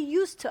not any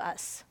use to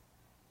us.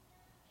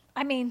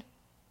 I mean,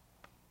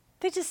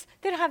 they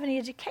don't have any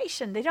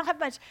education. They don't have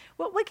much.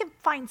 Well, we can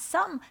find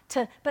some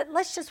but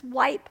let's just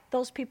wipe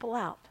those people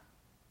out.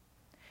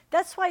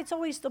 That's why it's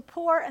always the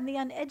poor and the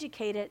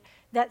uneducated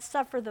that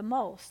suffer the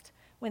most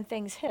when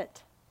things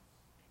hit.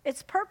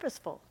 It's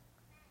purposeful,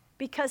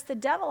 because the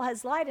devil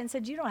has lied and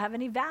said you don't have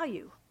any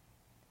value.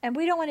 And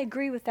we don't want to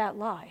agree with that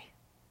lie.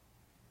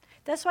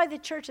 That's why the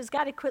church has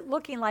got to quit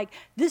looking like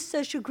this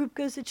social group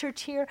goes to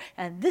church here,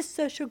 and this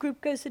social group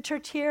goes to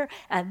church here,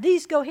 and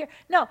these go here.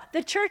 No,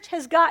 the church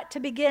has got to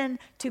begin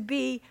to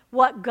be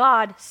what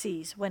God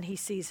sees when he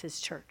sees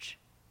his church.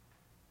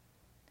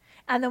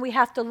 And then we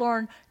have to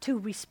learn to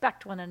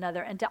respect one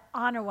another and to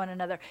honor one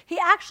another. He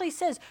actually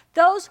says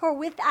those who are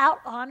without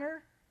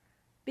honor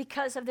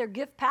because of their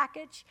gift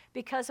package,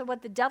 because of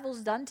what the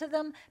devil's done to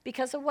them,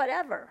 because of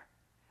whatever,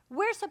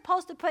 we're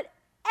supposed to put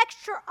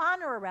extra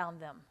honor around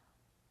them.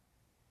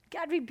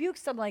 God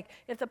rebukes them, like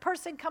if the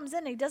person comes in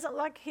and he doesn't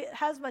like he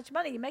has much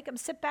money, you make him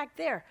sit back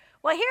there.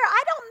 Well, here,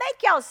 I don't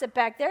make y'all sit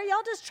back there.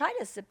 Y'all just try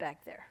to sit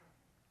back there.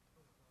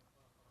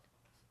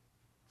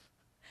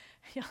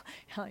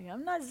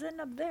 I'm not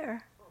sitting up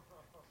there.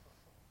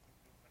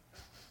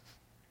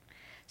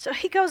 So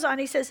he goes on,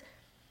 he says,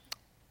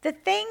 the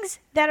things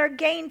that are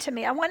gained to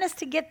me, I want us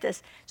to get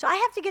this. So I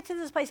have to get to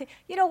this place.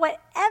 You know,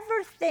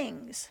 whatever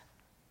things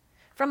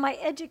from my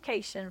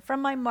education, from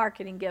my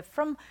marketing gift,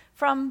 from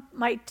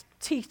my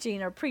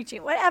teaching or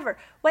preaching, whatever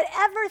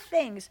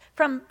things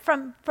from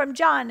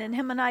John and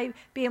him and I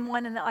being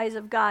one in the eyes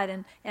of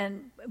God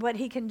and what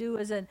he can do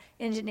as an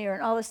engineer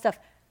and all this stuff,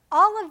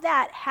 all of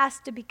that has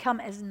to become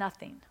as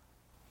nothing.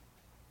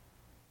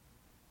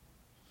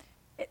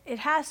 It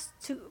has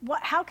to,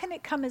 how can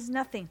it come as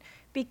nothing?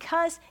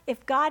 Because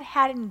if God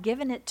hadn't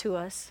given it to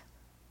us,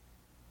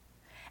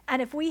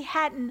 and if we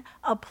hadn't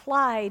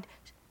applied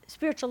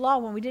spiritual law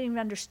when we didn't even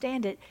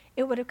understand it,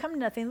 it would have come to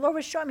nothing. The Lord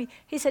was showing me,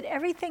 he said,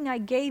 everything I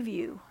gave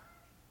you,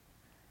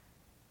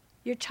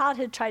 your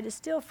childhood tried to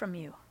steal from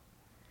you.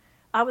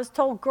 I was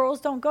told girls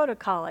don't go to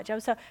college. I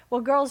was told,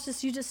 well,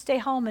 girls, you just stay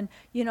home and,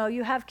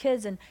 you have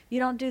kids and you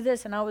don't do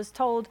this. And I was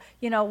told,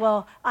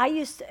 well, I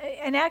used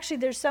to, and actually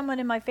there's someone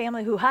in my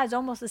family who has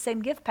almost the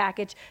same gift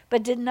package,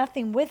 but did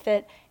nothing with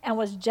it and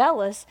was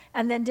jealous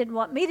and then didn't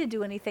want me to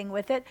do anything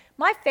with it.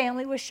 My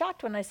family was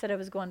shocked when I said I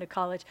was going to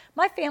college.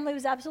 My family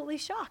was absolutely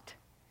shocked.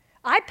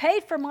 I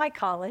paid for my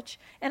college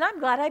and I'm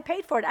glad I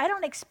paid for it. I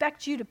don't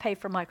expect you to pay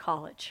for my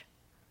college.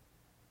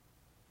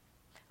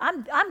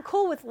 I'm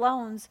cool with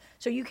loans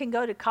so you can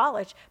go to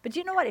college. But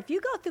you know what? If you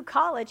go through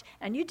college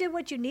and you did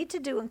what you need to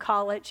do in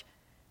college,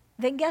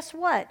 then guess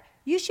what?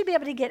 You should be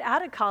able to get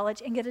out of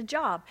college and get a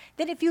job.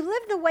 Then if you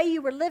live the way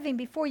you were living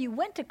before you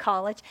went to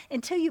college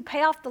until you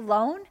pay off the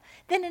loan,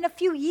 then in a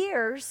few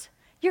years,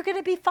 you're going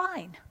to be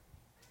fine.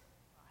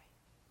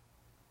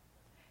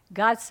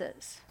 God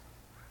says,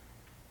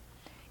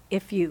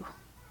 if you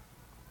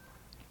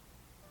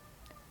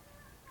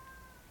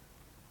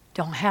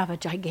don't have a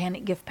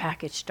gigantic gift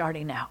package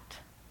starting out,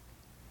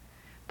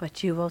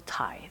 but you will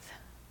tithe,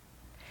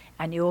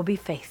 and you will be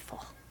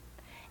faithful,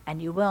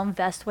 and you will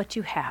invest what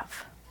you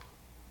have,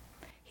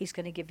 he's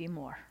going to give you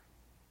more.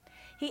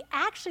 He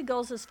actually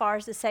goes as far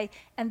as to say,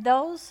 and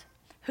those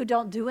who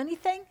don't do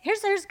anything,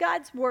 here's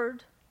God's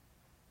word.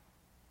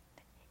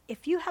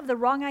 If you have the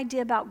wrong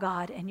idea about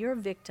God and you're a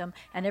victim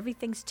and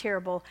everything's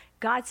terrible,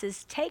 God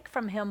says, take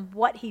from him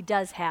what he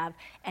does have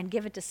and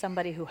give it to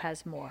somebody who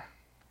has more.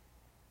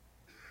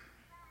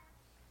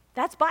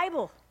 That's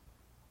Bible.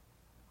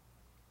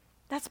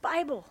 That's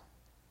Bible.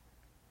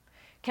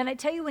 Can I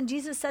tell you, when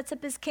Jesus sets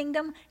up his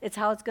kingdom, it's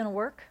how it's going to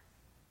work?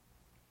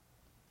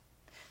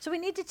 So we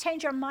need to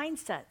change our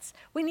mindsets.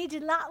 We need to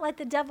not let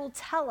the devil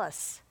tell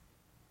us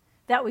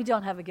that we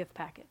don't have a gift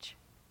package.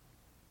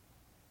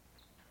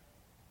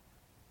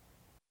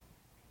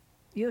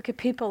 You look at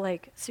people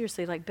like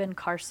Ben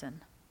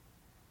Carson,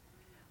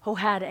 who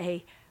had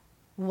a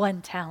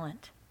one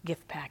talent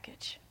gift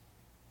package.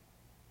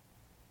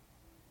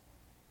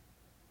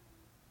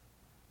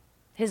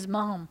 His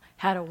mom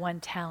had a one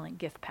talent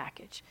gift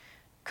package.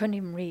 Couldn't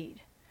even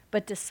read,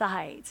 but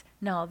decides,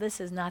 no, this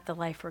is not the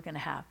life we're going to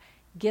have.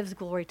 Gives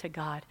glory to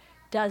God,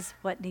 does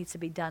what needs to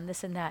be done,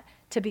 this and that,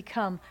 to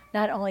become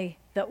not only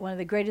one of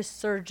the greatest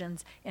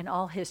surgeons in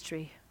all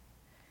history,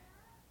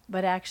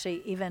 but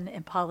actually even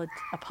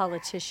a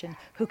politician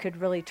who could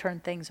really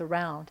turn things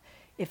around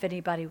if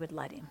anybody would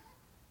let him.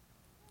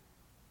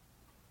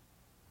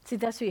 See,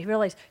 that's what you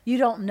realize. You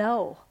don't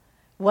know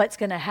what's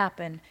going to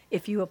happen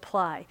if you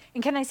apply.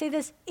 And can I say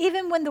this?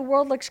 Even when the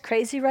world looks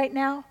crazy right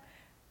now,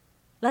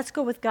 let's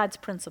go with God's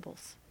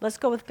principles. Let's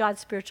go with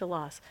God's spiritual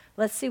laws.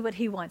 Let's see what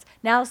he wants.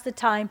 Now's the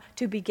time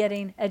to be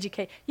getting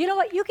educated. You know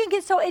what? You can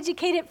get so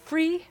educated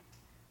free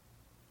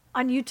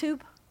on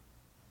YouTube.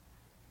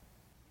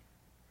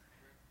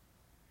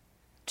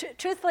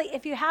 Truthfully,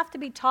 if you have to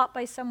be taught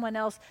by someone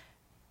else,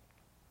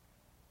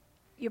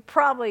 you're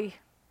probably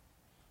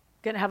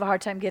going to have a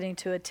hard time getting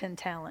to a 10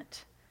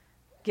 talent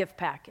gift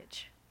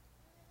package.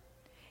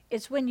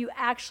 It's when you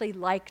actually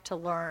like to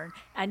learn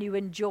and you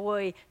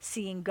enjoy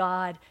seeing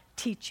God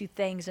teach you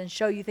things and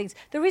show you things.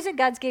 The reason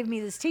God's gave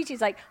me this teaching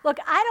is like, look,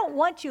 I don't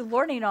want you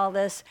learning all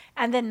this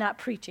and then not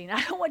preaching.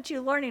 I don't want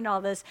you learning all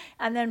this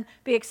and then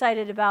be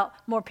excited about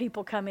more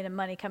people coming and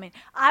money coming.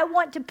 I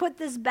want to put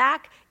this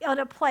back in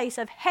a place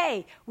of,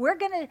 hey, we're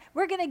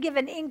gonna give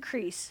an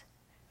increase.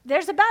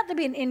 There's about to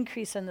be an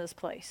increase in this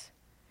place.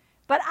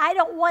 But I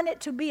don't want it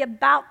to be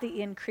about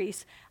the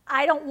increase.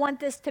 I don't want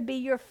this to be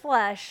your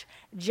flesh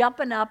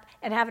jumping up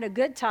and having a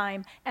good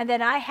time, and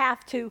then I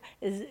have to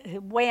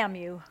wham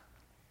you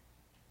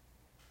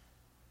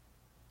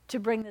to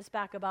bring this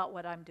back about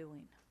what I'm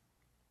doing.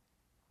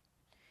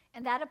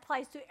 And that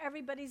applies to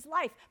everybody's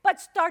life.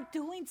 But start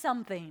doing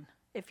something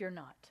if you're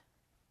not.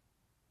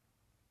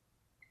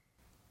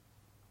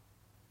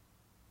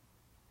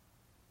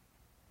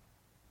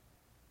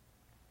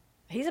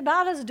 He's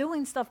about us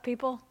doing stuff,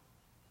 people.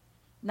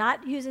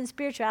 Not using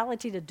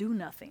spirituality to do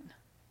nothing.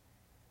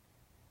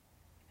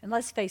 And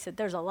let's face it,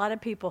 there's a lot of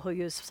people who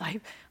use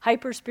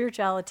hyper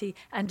spirituality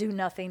and do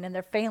nothing, and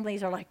their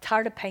families are like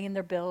tired of paying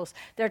their bills.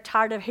 They're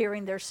tired of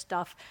hearing their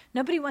stuff.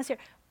 Nobody wants to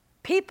hear.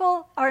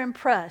 People are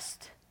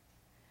impressed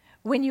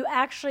when you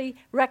actually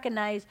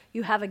recognize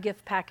you have a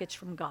gift package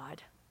from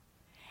God.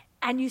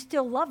 and you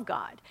still love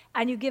God,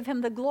 and you give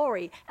him the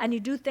glory, and you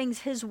do things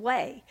his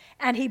way,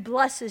 and he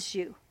blesses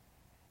you.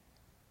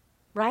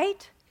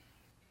 Right?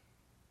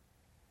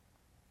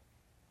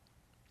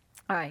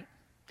 All right.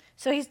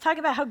 So he's talking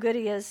about how good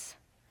he is.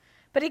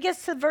 But he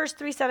gets to verse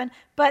 3:7.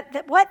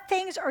 But what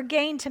things are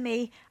gained to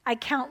me, I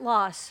count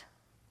loss.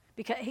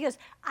 Because he goes,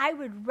 I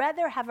would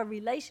rather have a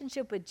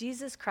relationship with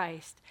Jesus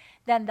Christ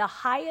than the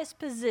highest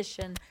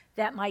position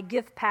that my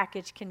gift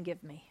package can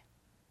give me.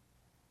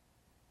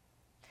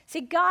 See,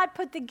 God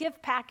put the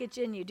gift package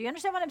in you. Do you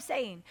understand what I'm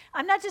saying?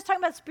 I'm not just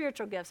talking about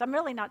spiritual gifts. I'm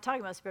really not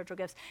talking about spiritual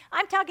gifts.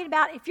 I'm talking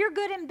about if you're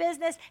good in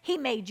business, he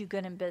made you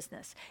good in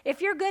business.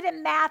 If you're good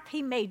in math,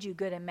 he made you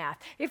good in math.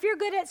 If you're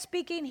good at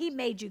speaking, he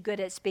made you good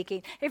at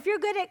speaking. If you're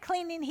good at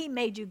cleaning, he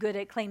made you good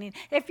at cleaning.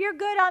 If you're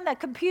good on the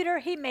computer,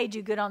 he made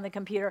you good on the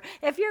computer.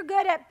 If you're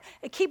good at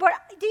a keyboard,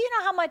 do you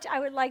know how much I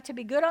would like to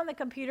be good on the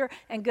computer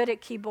and good at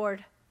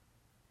keyboard?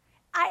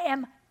 I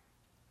am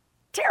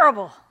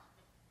terrible.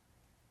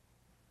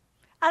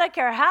 I don't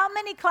care how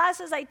many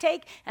classes I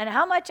take and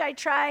how much I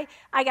try.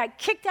 I got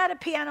kicked out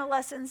of piano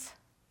lessons.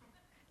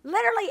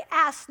 Literally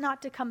asked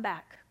not to come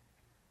back.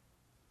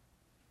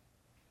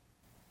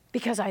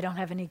 Because I don't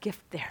have any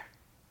gift there.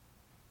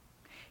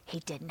 He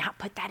did not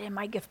put that in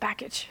my gift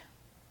package.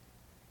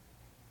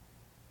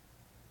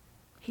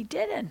 He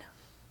didn't.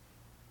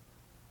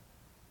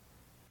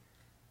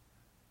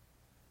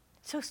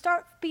 So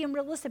start being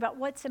realistic about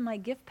what's in my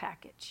gift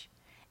package.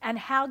 And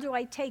how do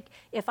I take,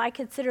 if I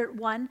consider it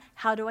 1,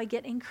 how do I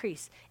get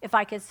increase? If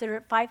I consider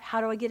it 5,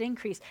 how do I get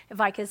increase? If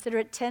I consider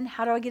it 10,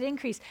 how do I get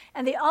increase?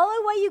 And the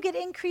only way you get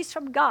increase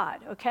from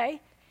God,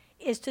 okay,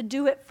 is to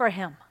do it for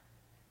him.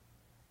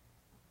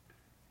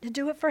 To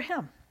do it for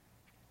him.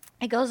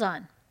 It goes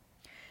on.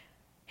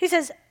 He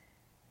says,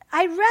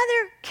 I'd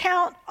rather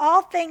count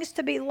all things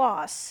to be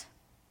loss,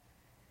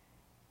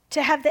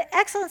 to have the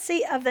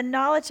excellency of the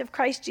knowledge of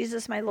Christ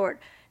Jesus my Lord.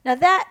 Now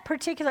that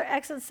particular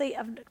excellency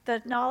of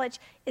the knowledge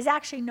is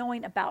actually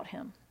knowing about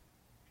him.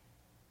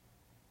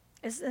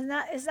 It's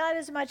not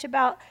as much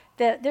about,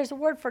 there's a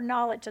word for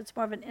knowledge that's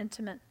more of an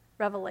intimate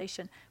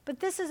revelation. But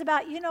this is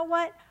about, you know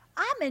what?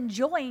 I'm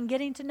enjoying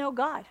getting to know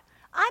God.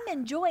 I'm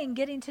enjoying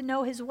getting to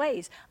know his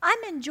ways.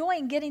 I'm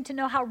enjoying getting to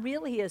know how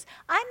real he is.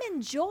 I'm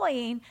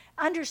enjoying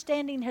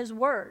understanding his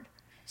word.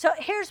 So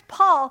here's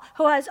Paul,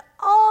 who has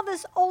all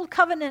this old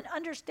covenant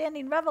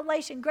understanding,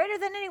 revelation, greater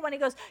than anyone. He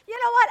goes, you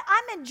know what?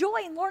 I'm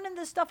enjoying learning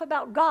this stuff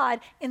about God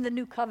in the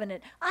new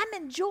covenant. I'm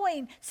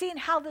enjoying seeing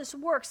how this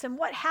works and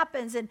what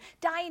happens and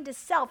dying to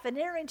self and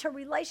entering into a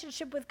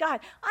relationship with God.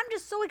 I'm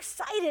just so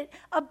excited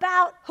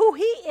about who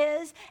he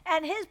is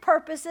and his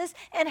purposes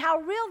and how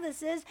real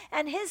this is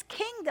and his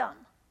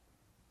kingdom.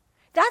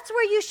 That's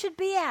where you should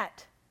be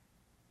at.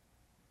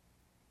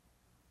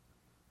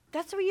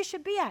 That's where you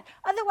should be at.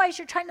 Otherwise,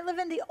 you're trying to live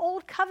in the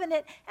old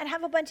covenant and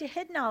have a bunch of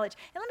hidden knowledge.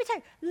 And let me tell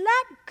you,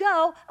 let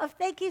go of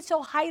thinking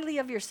so highly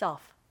of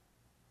yourself.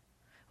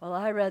 Well,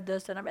 I read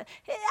this and I read.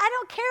 I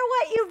don't care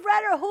what you've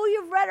read or who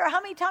you've read or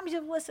how many times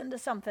you've listened to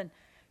something.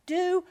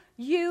 Do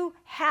you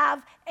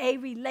have a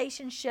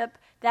relationship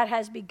that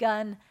has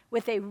begun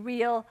with a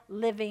real,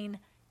 living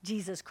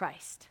Jesus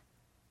Christ?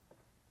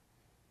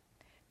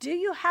 Do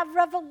you have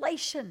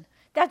revelation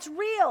that's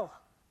real?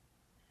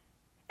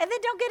 And then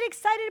don't get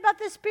excited about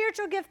the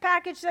spiritual gift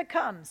package that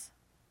comes.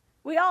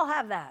 We all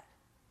have that.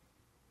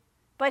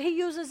 But he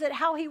uses it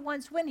how he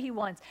wants, when he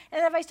wants.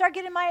 And if I start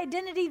getting my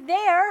identity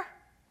there,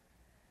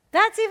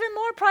 that's even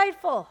more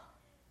prideful.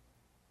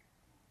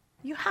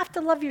 You have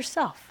to love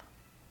yourself.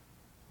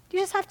 You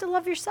just have to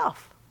love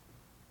yourself.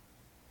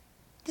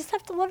 You just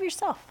have to love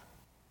yourself.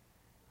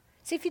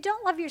 See, if you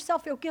don't love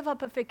yourself, you'll give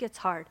up if it gets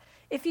hard.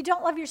 If you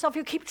don't love yourself,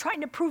 you'll keep trying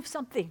to prove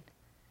something.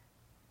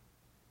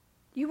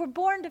 You were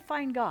born to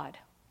find God.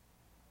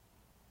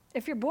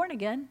 If you're born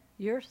again,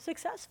 you're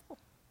successful.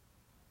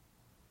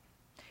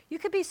 You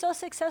could be so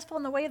successful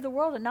in the way of the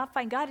world and not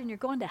find God, and you're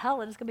going to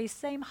hell, and it's going to be the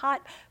same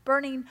hot,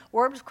 burning,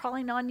 worms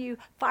crawling on you,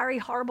 fiery,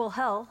 horrible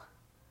hell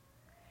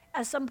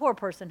as some poor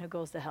person who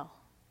goes to hell.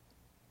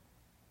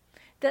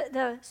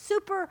 The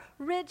super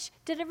rich,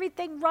 did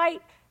everything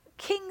right,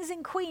 kings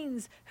and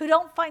queens who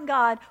don't find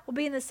God will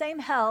be in the same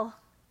hell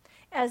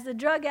as the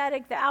drug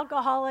addict, the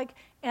alcoholic,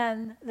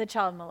 and the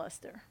child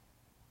molester.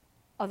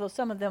 Although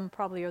some of them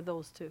probably are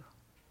those too.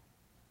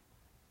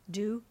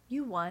 Do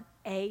you want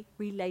a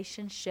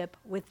relationship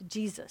with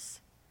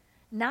Jesus?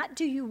 Not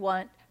do you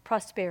want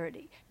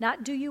prosperity.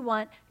 Not do you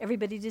want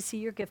everybody to see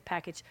your gift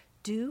package.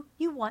 Do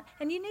you want,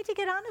 and you need to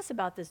get honest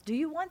about this, do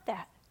you want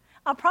that?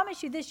 I'll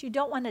promise you this, you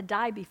don't want to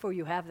die before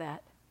you have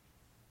that.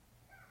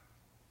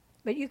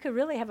 But you could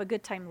really have a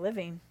good time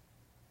living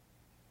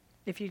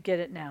if you'd get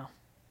it now.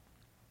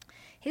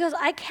 He goes,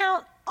 I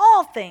count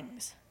all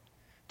things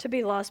to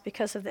be lost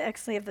because of the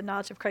excellency of the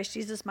knowledge of Christ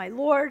Jesus my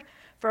Lord,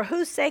 for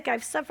whose sake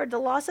I've suffered the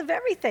loss of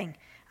everything.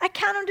 I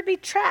count them to be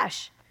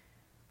trash,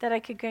 that I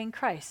could gain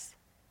Christ.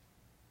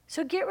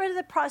 So get rid of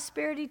the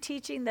prosperity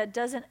teaching that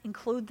doesn't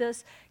include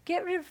this.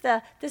 Get rid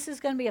of this is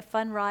going to be a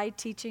fun ride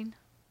teaching.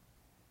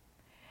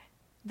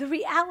 The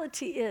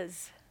reality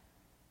is,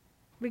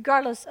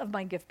 regardless of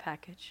my gift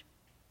package.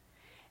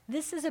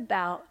 This is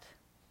about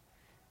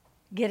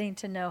getting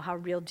to know how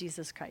real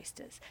Jesus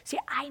Christ is. See,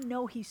 I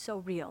know he's so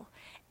real.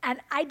 And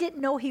I didn't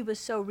know he was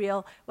so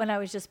real when I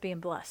was just being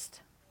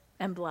blessed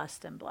and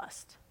blessed and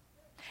blessed.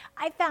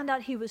 I found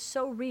out he was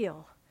so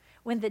real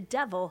when the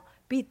devil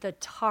beat the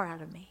tar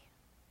out of me.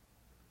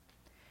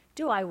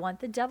 Do I want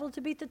the devil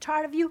to beat the tar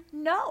out of you?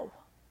 No.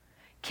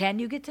 Can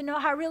you get to know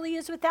how real he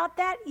is without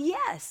that?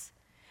 Yes.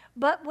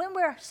 But when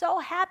we're so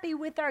happy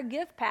with our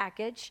gift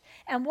package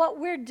and what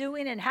we're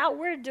doing and how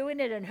we're doing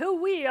it and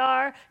who we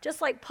are, just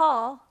like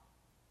Paul,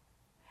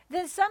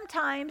 then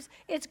sometimes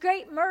it's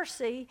great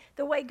mercy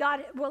the way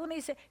God, well, let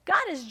me say,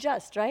 God is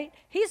just, right?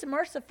 He's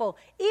merciful.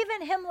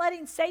 Even him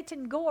letting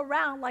Satan go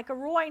around like a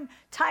roaring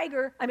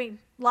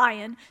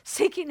lion,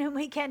 seeking whom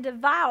he can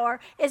devour,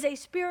 is a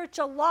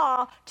spiritual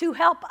law to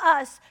help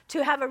us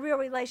to have a real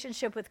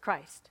relationship with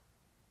Christ.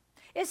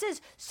 It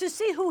says to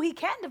see who he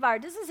can devour.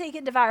 It doesn't say he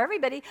can devour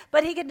everybody,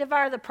 but he can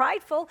devour the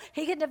prideful.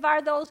 He can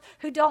devour those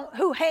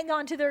who hang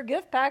on to their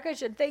gift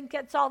package and think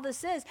that's all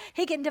this is.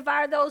 He can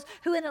devour those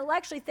who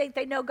intellectually think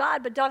they know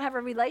God but don't have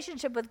a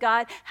relationship with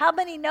God. How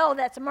many know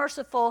that's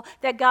merciful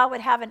that God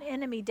would have an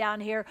enemy down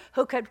here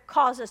who could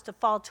cause us to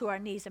fall to our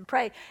knees and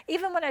pray?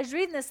 Even when I was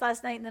reading this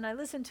last night and then I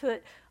listened to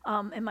it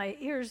in my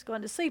ears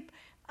going to sleep,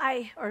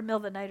 or middle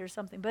of the night or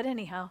something, but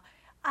anyhow,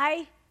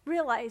 I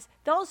realize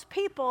those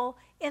people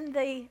in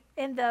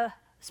the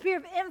sphere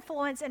of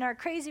influence in our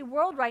crazy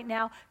world right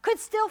now could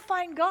still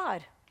find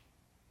God.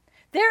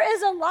 There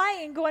is a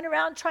lion going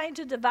around trying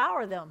to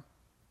devour them.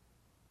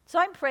 So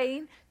I'm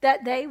praying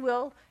that they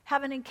will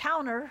have an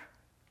encounter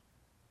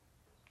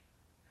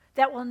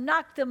that will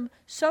knock them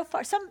so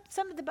far.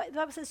 The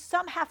Bible says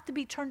some have to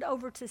be turned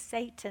over to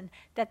Satan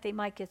that they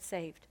might get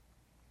saved.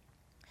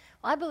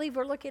 Well, I believe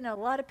we're looking at a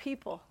lot of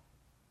people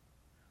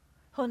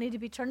who need to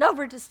be turned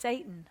over to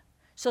Satan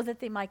so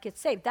that they might get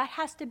saved. That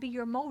has to be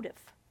your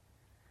motive.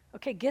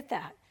 Okay, get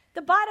that.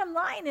 The bottom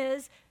line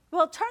is,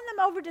 we'll turn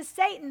them over to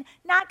Satan,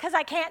 not because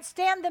I can't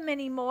stand them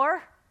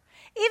anymore.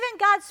 Even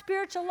God's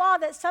spiritual law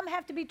that some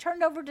have to be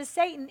turned over to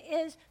Satan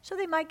is so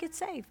they might get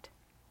saved.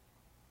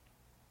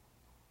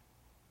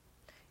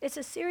 It's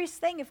a serious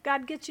thing if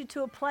God gets you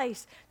to a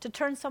place to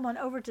turn someone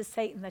over to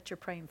Satan that you're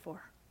praying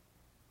for.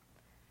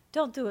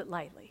 Don't do it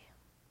lightly.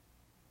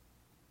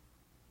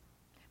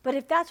 But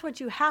if that's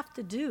what you have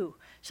to do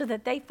so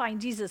that they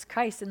find Jesus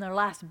Christ in their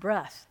last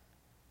breath,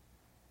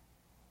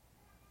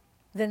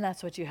 then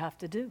that's what you have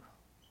to do.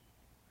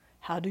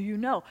 How do you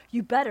know?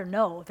 You better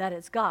know that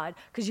it's God,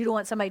 because you don't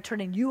want somebody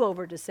turning you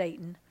over to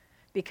Satan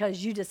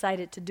because you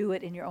decided to do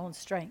it in your own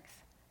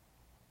strength.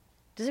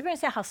 Does anybody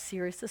understand how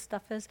serious this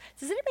stuff is?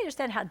 Does anybody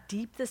understand how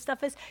deep this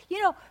stuff is?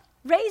 You know,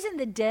 raising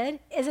the dead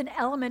is an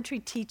elementary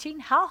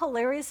teaching. How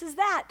hilarious is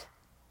that?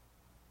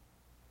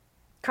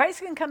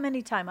 Christ can come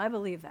anytime. I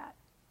believe that.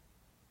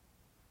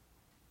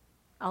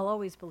 I'll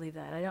always believe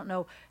that. I don't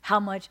know how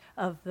much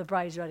of the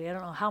bride's ready. I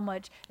don't know how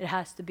much it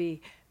has to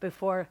be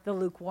before the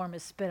lukewarm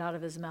is spit out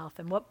of his mouth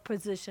and what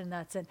position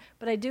that's in.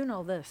 But I do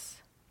know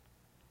this.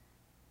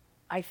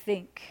 I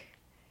think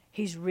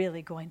he's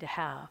really going to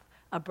have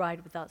a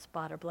bride without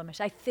spot or blemish.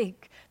 I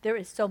think there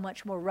is so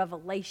much more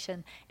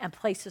revelation and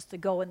places to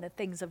go in the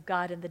things of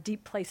God and the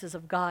deep places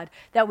of God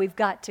that we've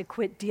got to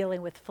quit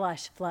dealing with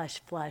flesh.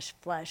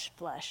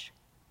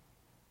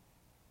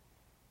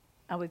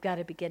 And we've got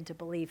to begin to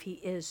believe he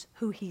is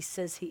who he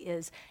says he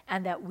is,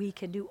 and that we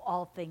can do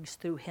all things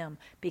through him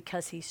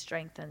because he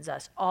strengthens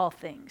us. All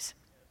things.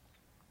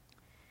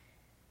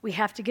 We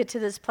have to get to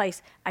this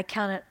place. I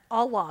count it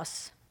all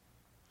loss.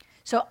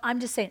 So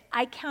I'm just saying,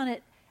 I count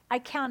it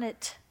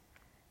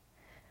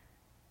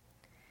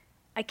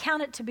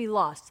to be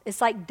lost.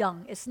 It's like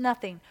dung. It's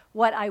nothing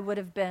what I would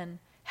have been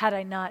had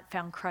I not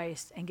found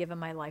Christ and given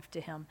my life to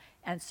him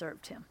and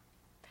served him.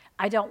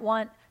 I don't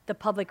want the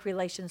public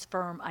relations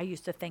firm I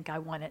used to think I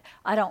wanted.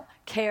 I don't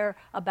care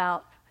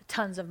about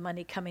tons of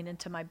money coming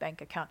into my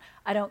bank account.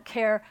 I don't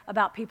care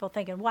about people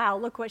thinking, wow,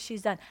 look what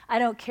she's done. I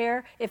don't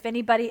care if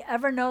anybody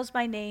ever knows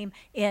my name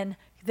in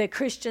the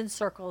Christian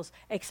circles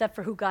except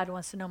for who God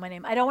wants to know my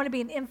name. I don't want to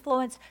be an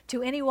influence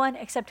to anyone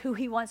except who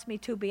he wants me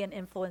to be an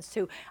influence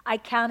to. I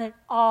count it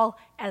all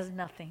as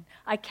nothing.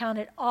 I count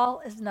it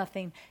all as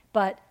nothing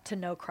but to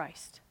know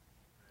Christ.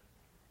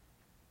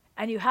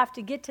 And you have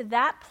to get to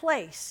that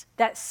place,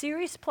 that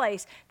serious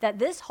place, that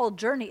this whole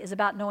journey is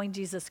about knowing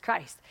Jesus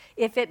Christ.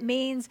 If it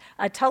means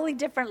a totally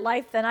different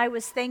life than I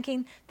was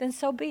thinking, then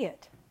so be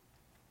it.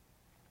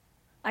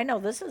 I know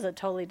this is a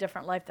totally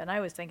different life than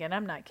I was thinking.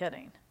 I'm not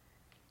kidding.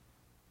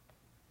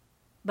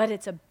 But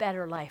it's a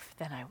better life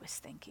than I was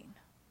thinking.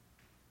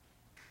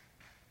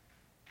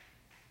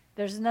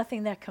 There's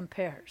nothing that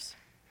compares.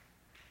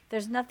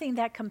 There's nothing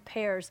that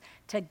compares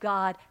to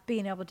God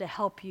being able to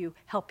help you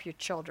help your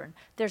children.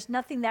 There's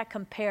nothing that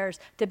compares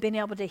to being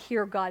able to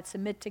hear God,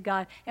 submit to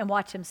God, and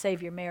watch him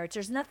save your marriage.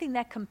 There's nothing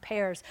that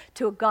compares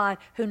to a God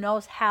who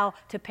knows how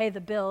to pay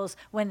the bills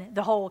when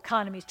the whole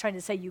economy is trying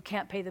to say you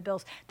can't pay the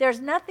bills. There's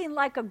nothing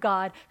like a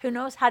God who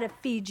knows how to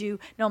feed you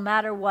no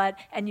matter what,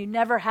 and you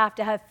never have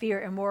to have fear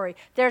and worry.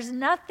 There's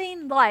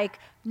nothing like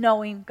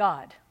knowing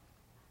God.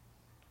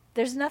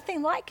 There's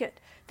nothing like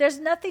it. There's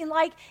nothing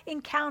like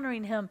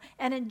encountering him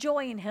and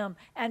enjoying him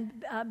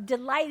and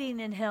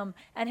delighting in him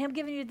and him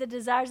giving you the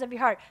desires of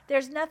your heart.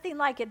 There's nothing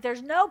like it.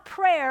 There's no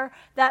prayer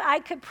that I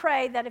could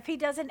pray that if he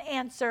doesn't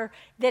answer,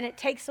 then it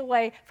takes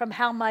away from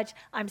how much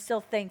I'm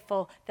still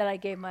thankful that I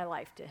gave my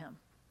life to him.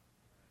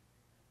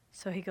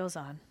 So he goes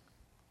on.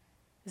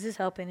 Is this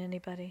helping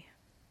anybody?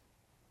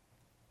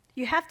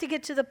 You have to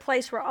get to the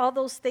place where all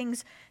those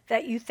things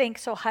that you think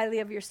so highly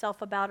of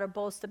yourself about or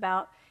boast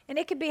about, and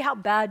it could be how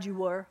bad you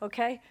were,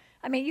 okay?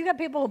 I mean, you got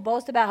people who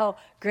boast about how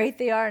great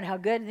they are and how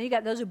good, and then you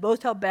got those who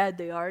boast how bad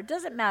they are. It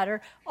doesn't matter.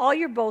 All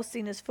your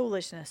boasting is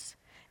foolishness.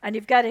 And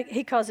you've got to,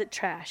 he calls it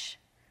trash,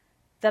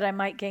 that I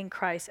might gain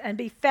Christ and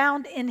be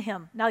found in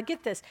him. Now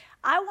get this.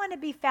 I want to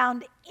be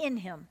found in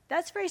him.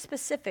 That's very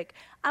specific.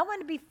 I want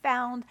to be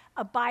found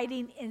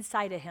abiding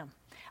inside of him.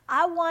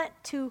 I want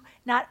to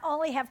not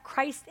only have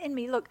Christ in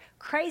me. Look,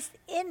 Christ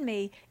in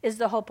me is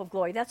the hope of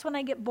glory. That's when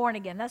I get born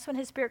again. That's when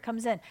his Spirit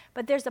comes in.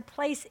 But there's a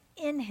place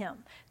in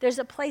him. There's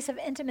a place of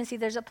intimacy.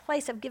 There's a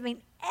place of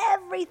giving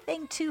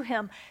everything to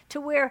him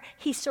to where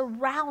he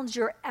surrounds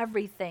your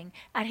everything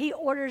and he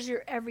orders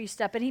your every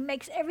step and he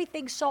makes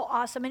everything so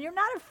awesome. And you're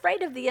not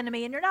afraid of the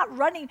enemy and you're not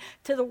running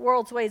to the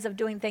world's ways of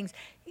doing things.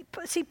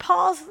 See,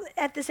 Paul's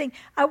at this thing,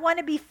 I want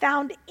to be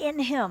found in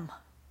him.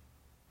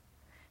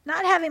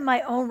 Not having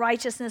my own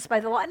righteousness by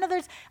the law. In other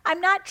words,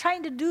 I'm not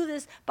trying to do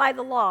this by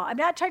the law. I'm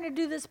not trying to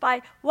do this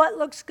by what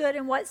looks good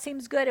and what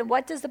seems good and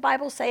what does the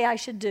Bible say I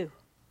should do.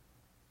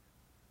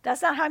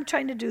 That's not how I'm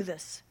trying to do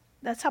this.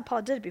 That's how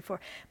Paul did it before.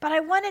 But I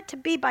want it to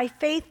be by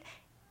faith,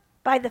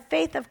 by the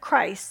faith of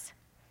Christ,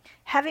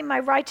 having my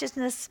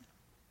righteousness.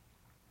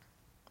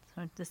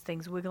 This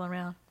thing's wiggling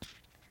around.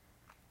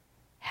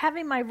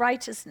 Having my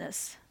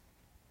righteousness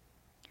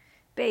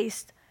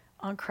based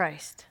on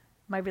Christ,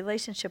 my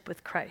relationship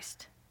with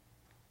Christ.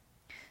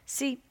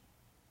 See,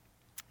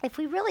 if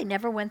we really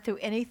never went through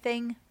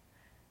anything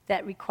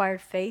that required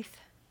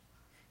faith,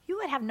 you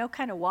would have no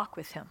kind of walk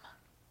with him.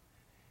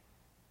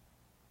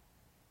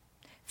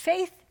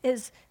 Faith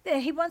is,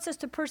 he wants us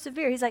to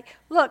persevere. He's like,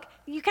 look,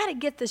 you got to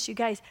get this, you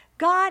guys.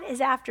 God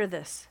is after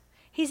this.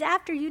 He's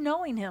after you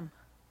knowing him.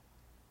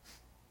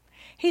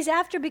 He's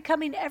after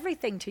becoming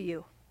everything to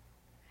you.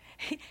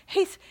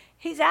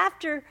 He's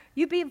after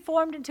you being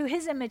formed into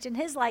his image and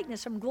his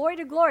likeness from glory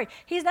to glory.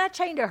 He's not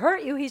trying to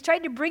hurt you. He's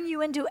trying to bring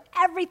you into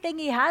everything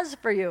he has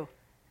for you.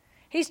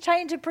 He's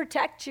trying to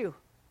protect you.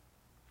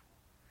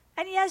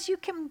 And yes, you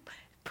can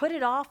put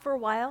it off for a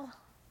while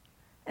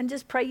and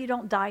just pray you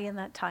don't die in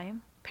that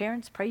time.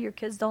 Parents, pray your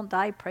kids don't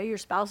die. Pray your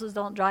spouses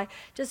don't die.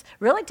 Just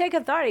really take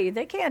authority.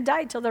 They can't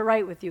die till they're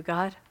right with you,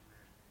 God.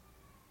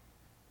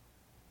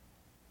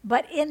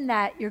 But in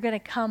that, you're going to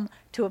come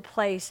to a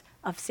place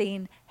of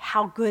seeing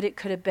how good it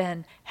could have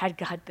been had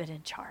God been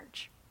in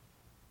charge.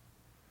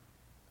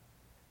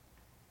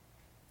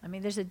 I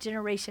mean, there's a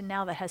generation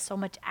now that has so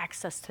much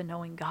access to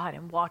knowing God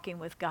and walking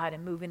with God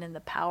and moving in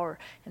the power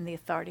and the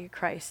authority of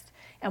Christ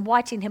and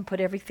watching him put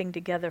everything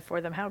together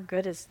for them. How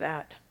good is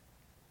that?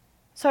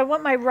 So I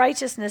want my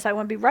righteousness, I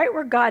want to be right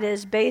where God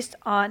is based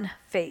on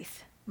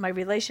faith, my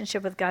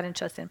relationship with God and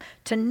trust him,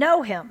 to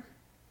know him.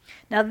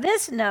 Now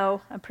this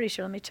know, I'm pretty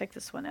sure, let me check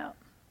this one out.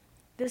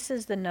 This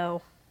is the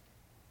know.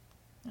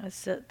 This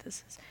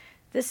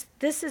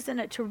is in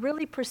it, to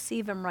really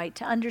perceive him right,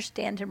 to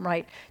understand him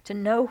right, to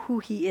know who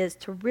he is,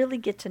 to really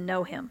get to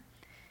know him.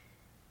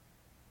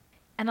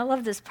 And I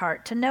love this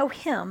part, to know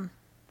him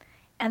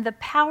and the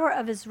power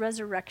of his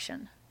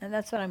resurrection. And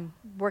that's what I'm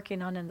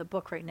working on in the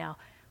book right now.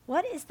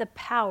 What is the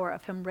power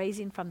of him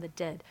raising from the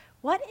dead?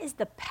 What is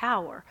the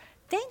power?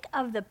 Think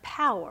of the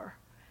power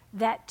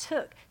that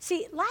took.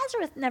 See,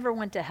 Lazarus never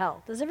went to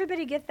hell. Does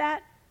everybody get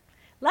that?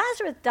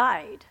 Lazarus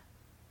died,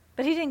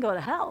 but he didn't go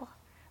to hell.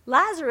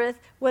 Lazarus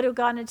would have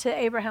gone into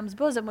Abraham's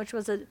bosom, which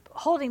was a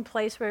holding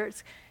place where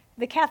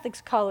the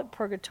Catholics call it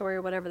purgatory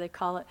or whatever they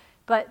call it.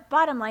 But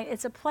bottom line,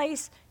 it's a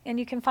place, and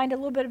you can find a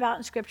little bit about it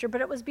in Scripture,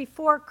 but it was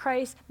before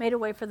Christ made a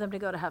way for them to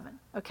go to heaven,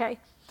 okay?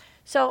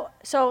 So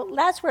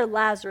that's where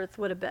Lazarus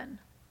would have been.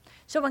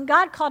 So when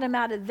God called him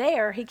out of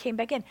there, he came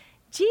back in.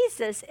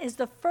 Jesus is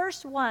the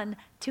first one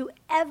to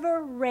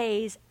ever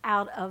raise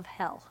out of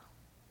hell.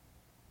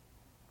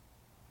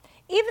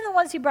 Even the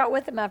ones he brought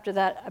with him after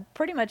that, I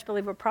pretty much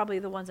believe were probably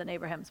the ones in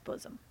Abraham's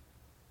bosom.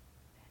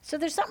 So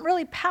there's something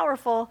really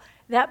powerful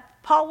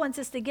that Paul wants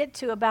us to get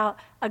to about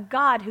a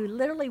God who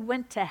literally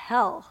went to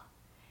hell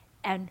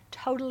and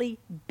totally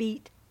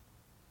beat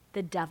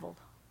the devil.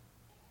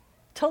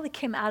 Totally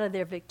came out of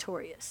there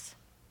victorious.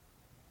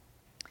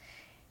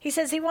 He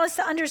says he wants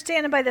to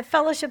understand him by the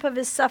fellowship of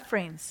his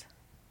sufferings.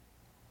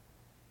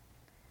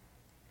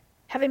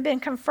 having been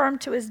confirmed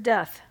to his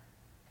death,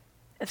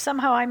 if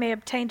somehow I may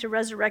obtain to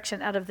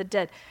resurrection out of the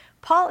dead.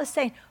 Paul is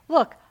saying,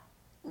 look,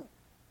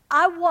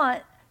 I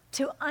want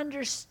to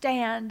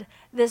understand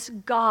this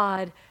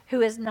God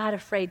who is not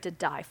afraid to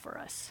die for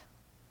us.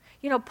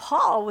 You know,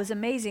 Paul was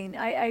amazing.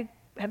 I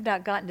have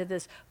not gotten to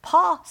this.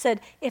 Paul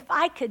said, if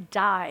I could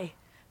die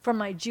for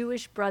my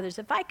Jewish brothers,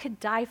 if I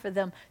could die for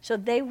them so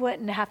they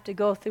wouldn't have to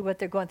go through what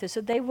they're going through, so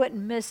they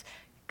wouldn't miss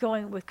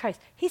going with Christ.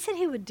 He said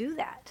he would do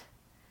that.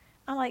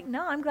 I'm like,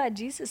 no, I'm glad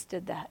Jesus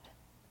did that.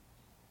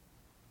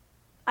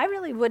 I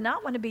really would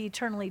not want to be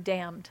eternally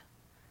damned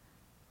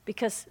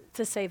because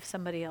to save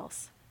somebody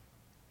else.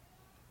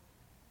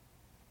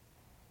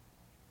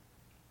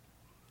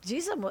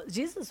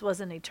 Jesus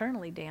wasn't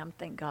eternally damned,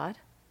 thank God,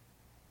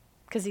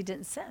 because he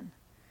didn't sin.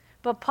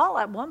 But Paul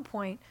at one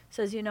point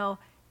says,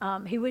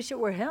 he wished it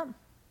were him.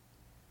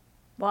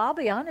 Well, I'll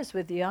be honest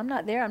with you. I'm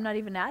not there. I'm not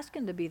even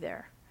asking to be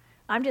there.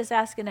 I'm just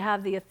asking to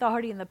have the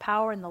authority and the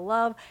power and the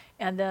love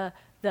and the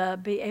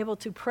be able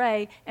to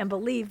pray and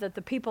believe that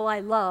the people I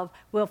love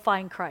will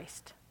find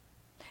Christ.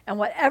 And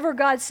whatever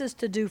God says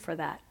to do for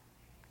that,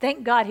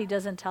 thank God he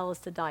doesn't tell us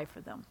to die for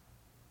them.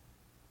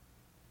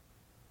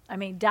 I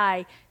mean,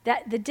 die.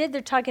 The dead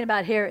they're talking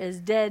about here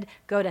is dead,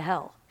 go to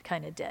hell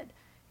kind of dead.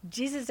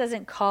 Jesus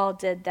doesn't call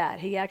dead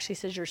that. He actually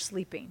says you're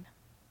sleeping.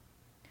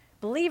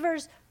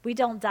 Believers, we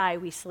don't die,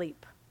 we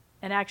sleep.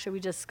 And actually, we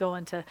just go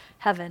into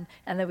heaven,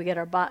 and then we get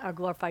our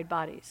glorified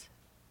bodies.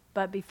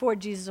 But before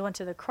Jesus went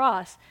to the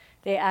cross,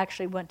 they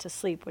actually went to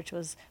sleep, which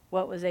was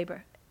what was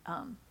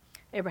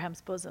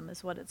Abraham's bosom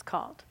is what it's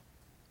called.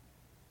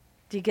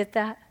 Do you get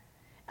that?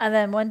 And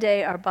then one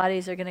day, our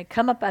bodies are going to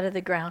come up out of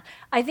the ground.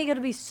 I think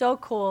it'll be so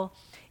cool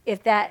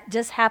if that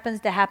just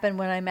happens to happen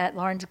when I'm at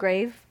Lauren's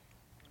grave.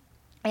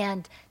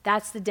 And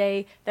that's the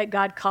day that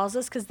God calls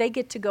us, because they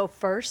get to go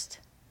first.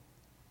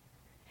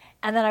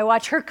 And then I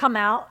watch her come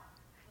out.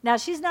 Now,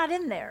 she's not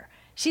in there.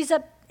 She's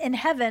up in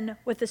heaven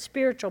with a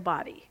spiritual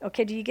body.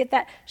 Okay, do you get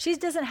that? She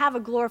doesn't have a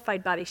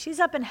glorified body. She's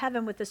up in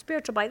heaven with a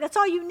spiritual body. That's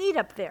all you need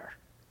up there.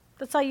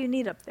 That's all you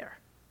need up there.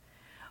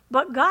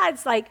 But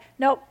God's like,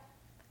 nope.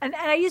 And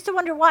I used to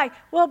wonder why.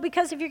 Well,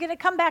 because if you're going to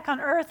come back on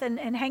earth and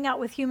hang out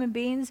with human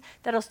beings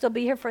that'll still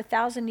be here for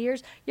 1,000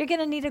 years, you're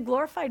going to need a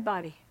glorified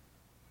body.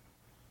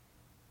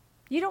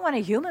 You don't want a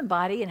human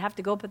body and have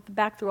to go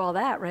back through all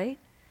that, right?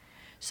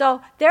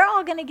 So they're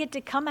all going to get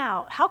to come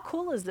out. How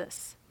cool is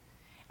this?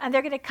 And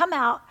they're going to come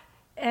out,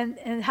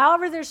 and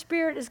however their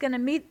spirit is going to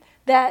meet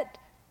that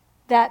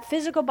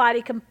physical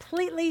body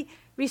completely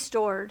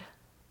restored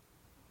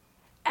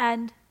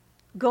and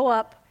go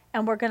up,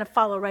 and we're going to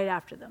follow right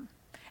after them.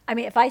 I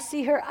mean, if I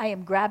see her, I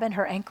am grabbing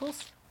her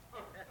ankles,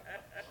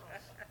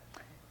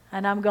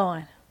 and I'm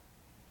going.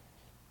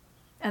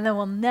 And then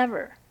we'll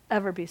never,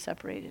 ever be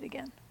separated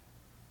again.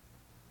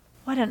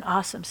 What an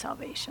awesome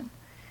salvation.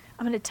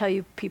 I'm going to tell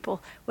you,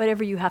 people,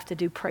 whatever you have to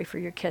do, pray for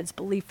your kids,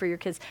 believe for your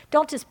kids.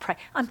 Don't just pray.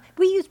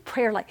 We use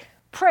prayer like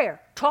prayer.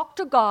 Talk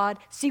to God,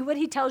 see what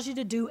he tells you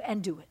to do,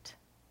 and do it.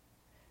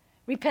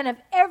 Repent of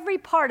every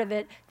part of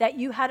it that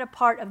you had a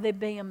part of them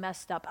being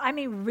messed up. I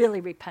mean,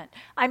 really repent.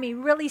 I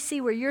mean, really see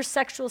where your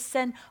sexual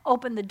sin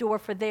opened the door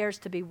for theirs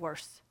to be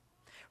worse.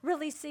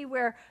 Really see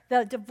where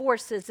the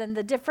divorces and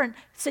the different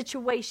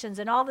situations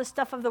and all the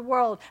stuff of the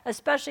world,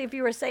 especially if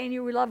you were saying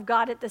you love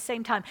God at the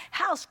same time,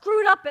 how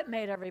screwed up it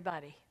made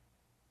everybody.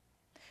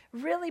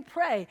 Really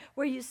pray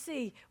where you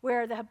see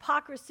where the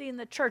hypocrisy in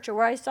the church, or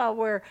where I saw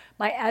where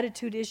my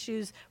attitude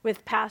issues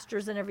with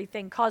pastors and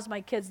everything caused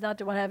my kids not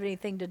to want to have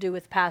anything to do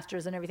with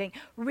pastors and everything.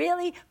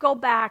 Really go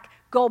back,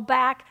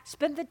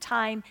 spend the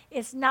time.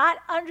 It's not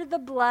under the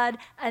blood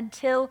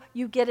until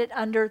you get it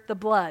under the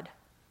blood.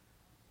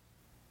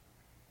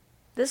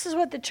 This is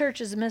what the church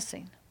is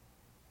missing.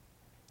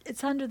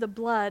 It's under the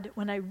blood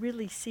when I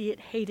really see it,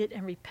 hate it,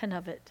 and repent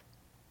of it.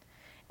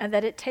 And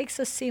that it takes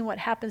us seeing what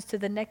happens to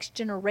the next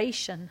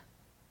generation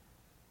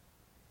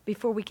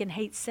before we can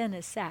hate sin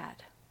is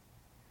sad.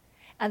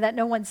 And that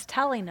no one's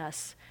telling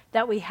us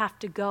that we have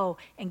to go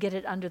and get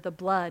it under the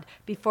blood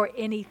before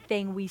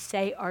anything we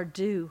say or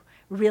do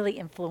really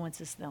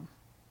influences them.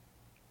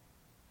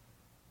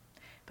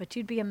 But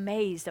you'd be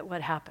amazed at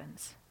what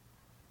happens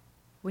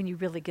when you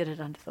really get it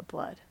under the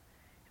blood.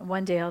 And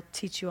one day I'll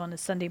teach you on a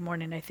Sunday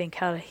morning, I think,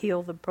 how to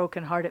heal the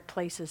brokenhearted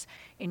places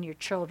in your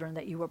children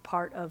that you were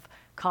part of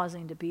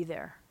causing to be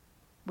there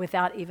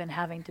without even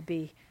having to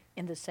be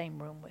in the same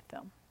room with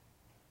them.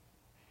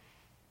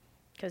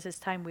 Because it's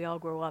time we all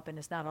grow up and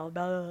it's not all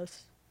about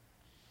us.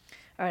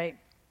 All right.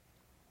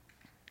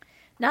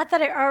 Not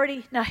that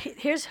now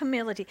here's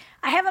humility.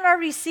 I haven't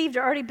already received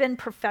or already been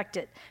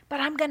perfected, but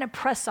I'm going to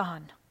press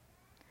on.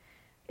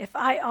 If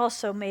I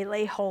also may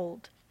lay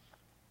hold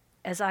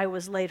as I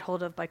was laid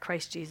hold of by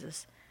Christ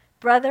Jesus.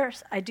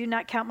 Brothers, I do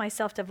not count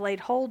myself to have laid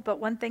hold, but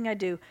one thing I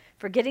do,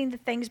 forgetting the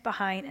things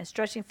behind and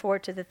stretching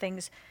forward to the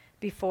things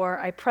before,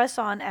 I press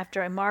on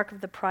after a mark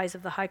of the prize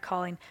of the high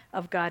calling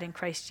of God in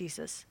Christ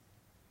Jesus.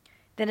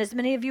 Then as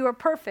many of you are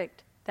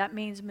perfect, that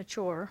means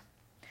mature,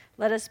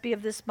 let us be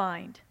of this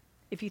mind.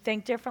 If you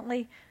think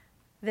differently,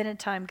 then in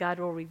time God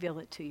will reveal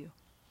it to you.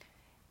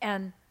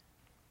 And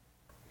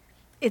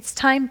it's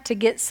time to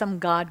get some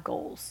God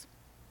goals.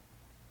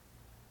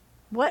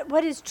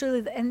 What is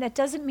truly, and that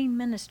doesn't mean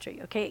ministry,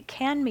 okay? It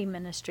can mean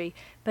ministry,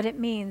 but it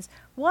means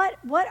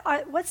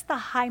what's the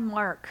high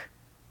mark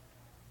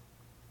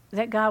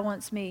that God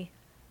wants me?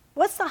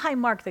 What's the high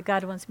mark that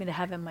God wants me to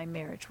have in my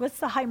marriage? What's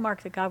the high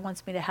mark that God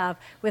wants me to have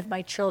with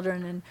my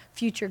children and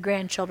future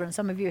grandchildren?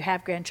 Some of you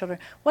have grandchildren.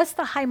 What's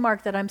the high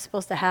mark that I'm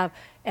supposed to have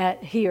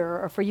at here,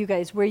 or for you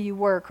guys where you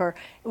work, or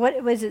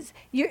what was it?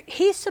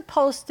 He's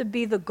supposed to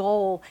be the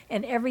goal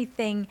in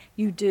everything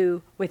you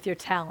do with your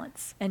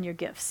talents and your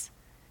gifts.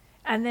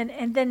 And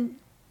then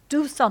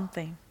do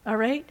something, all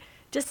right?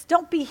 Just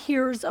don't be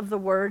hearers of the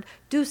word,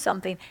 do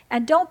something.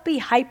 And don't be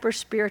hyper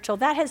spiritual.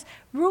 That has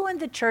ruined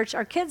the church.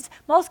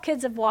 Most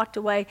kids have walked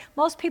away.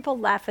 Most people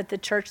laugh at the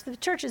church. The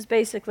church is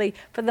basically,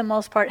 for the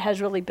most part, has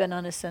really been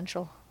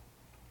unessential.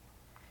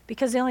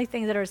 Because the only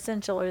things that are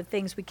essential are the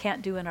things we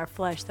can't do in our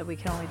flesh that we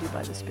can only do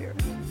by the Spirit.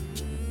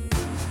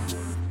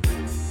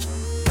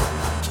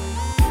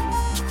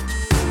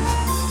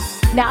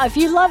 Now, if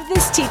you love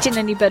this teaching,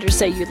 and you better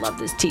say you love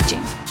this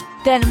teaching,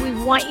 then we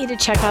want you to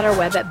check out our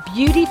web at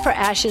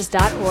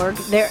beautyforashes.org.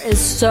 There is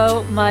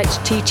so much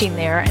teaching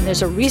there, and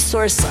there's a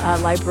resource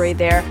library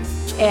there.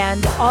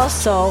 And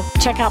also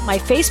check out my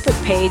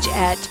Facebook page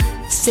at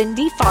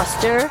Cindy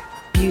Foster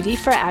Beauty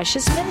for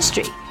Ashes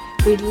Ministry.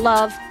 We'd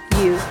love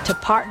you to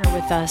partner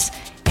with us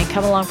and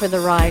come along for the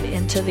ride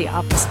into the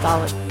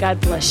apostolic. God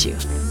bless you.